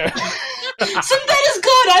in there. Sinbad is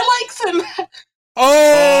good. I like Sinbad.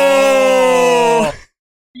 Oh.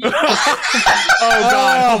 Oh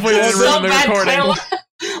God! Hopefully they didn't ruin the recording.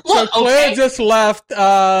 Look, so Claire just left.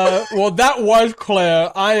 Well, that was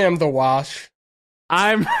Claire. I am the wash.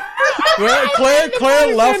 I'm.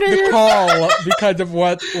 Claire left the call because of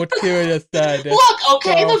what Kiria said. Look,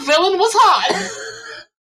 the villain was hot.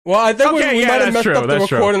 Well, I think we might have messed up the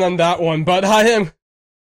recording on that one, but I am.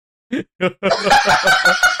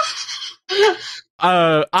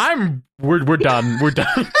 We're done. We're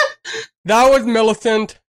done. That was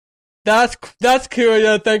Millicent. That's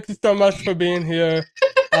Kiria. Thank you so much for being here.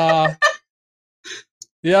 Do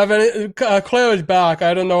you have any? Claire is back.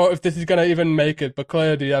 I don't know if this is gonna even make it, but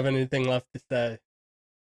Claire, do you have anything left to say?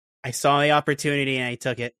 I saw the opportunity and I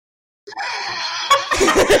took it.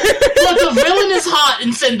 Look, the villain is hot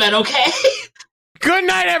in Sinbad. Okay. Good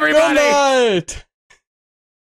night, everybody. Good night.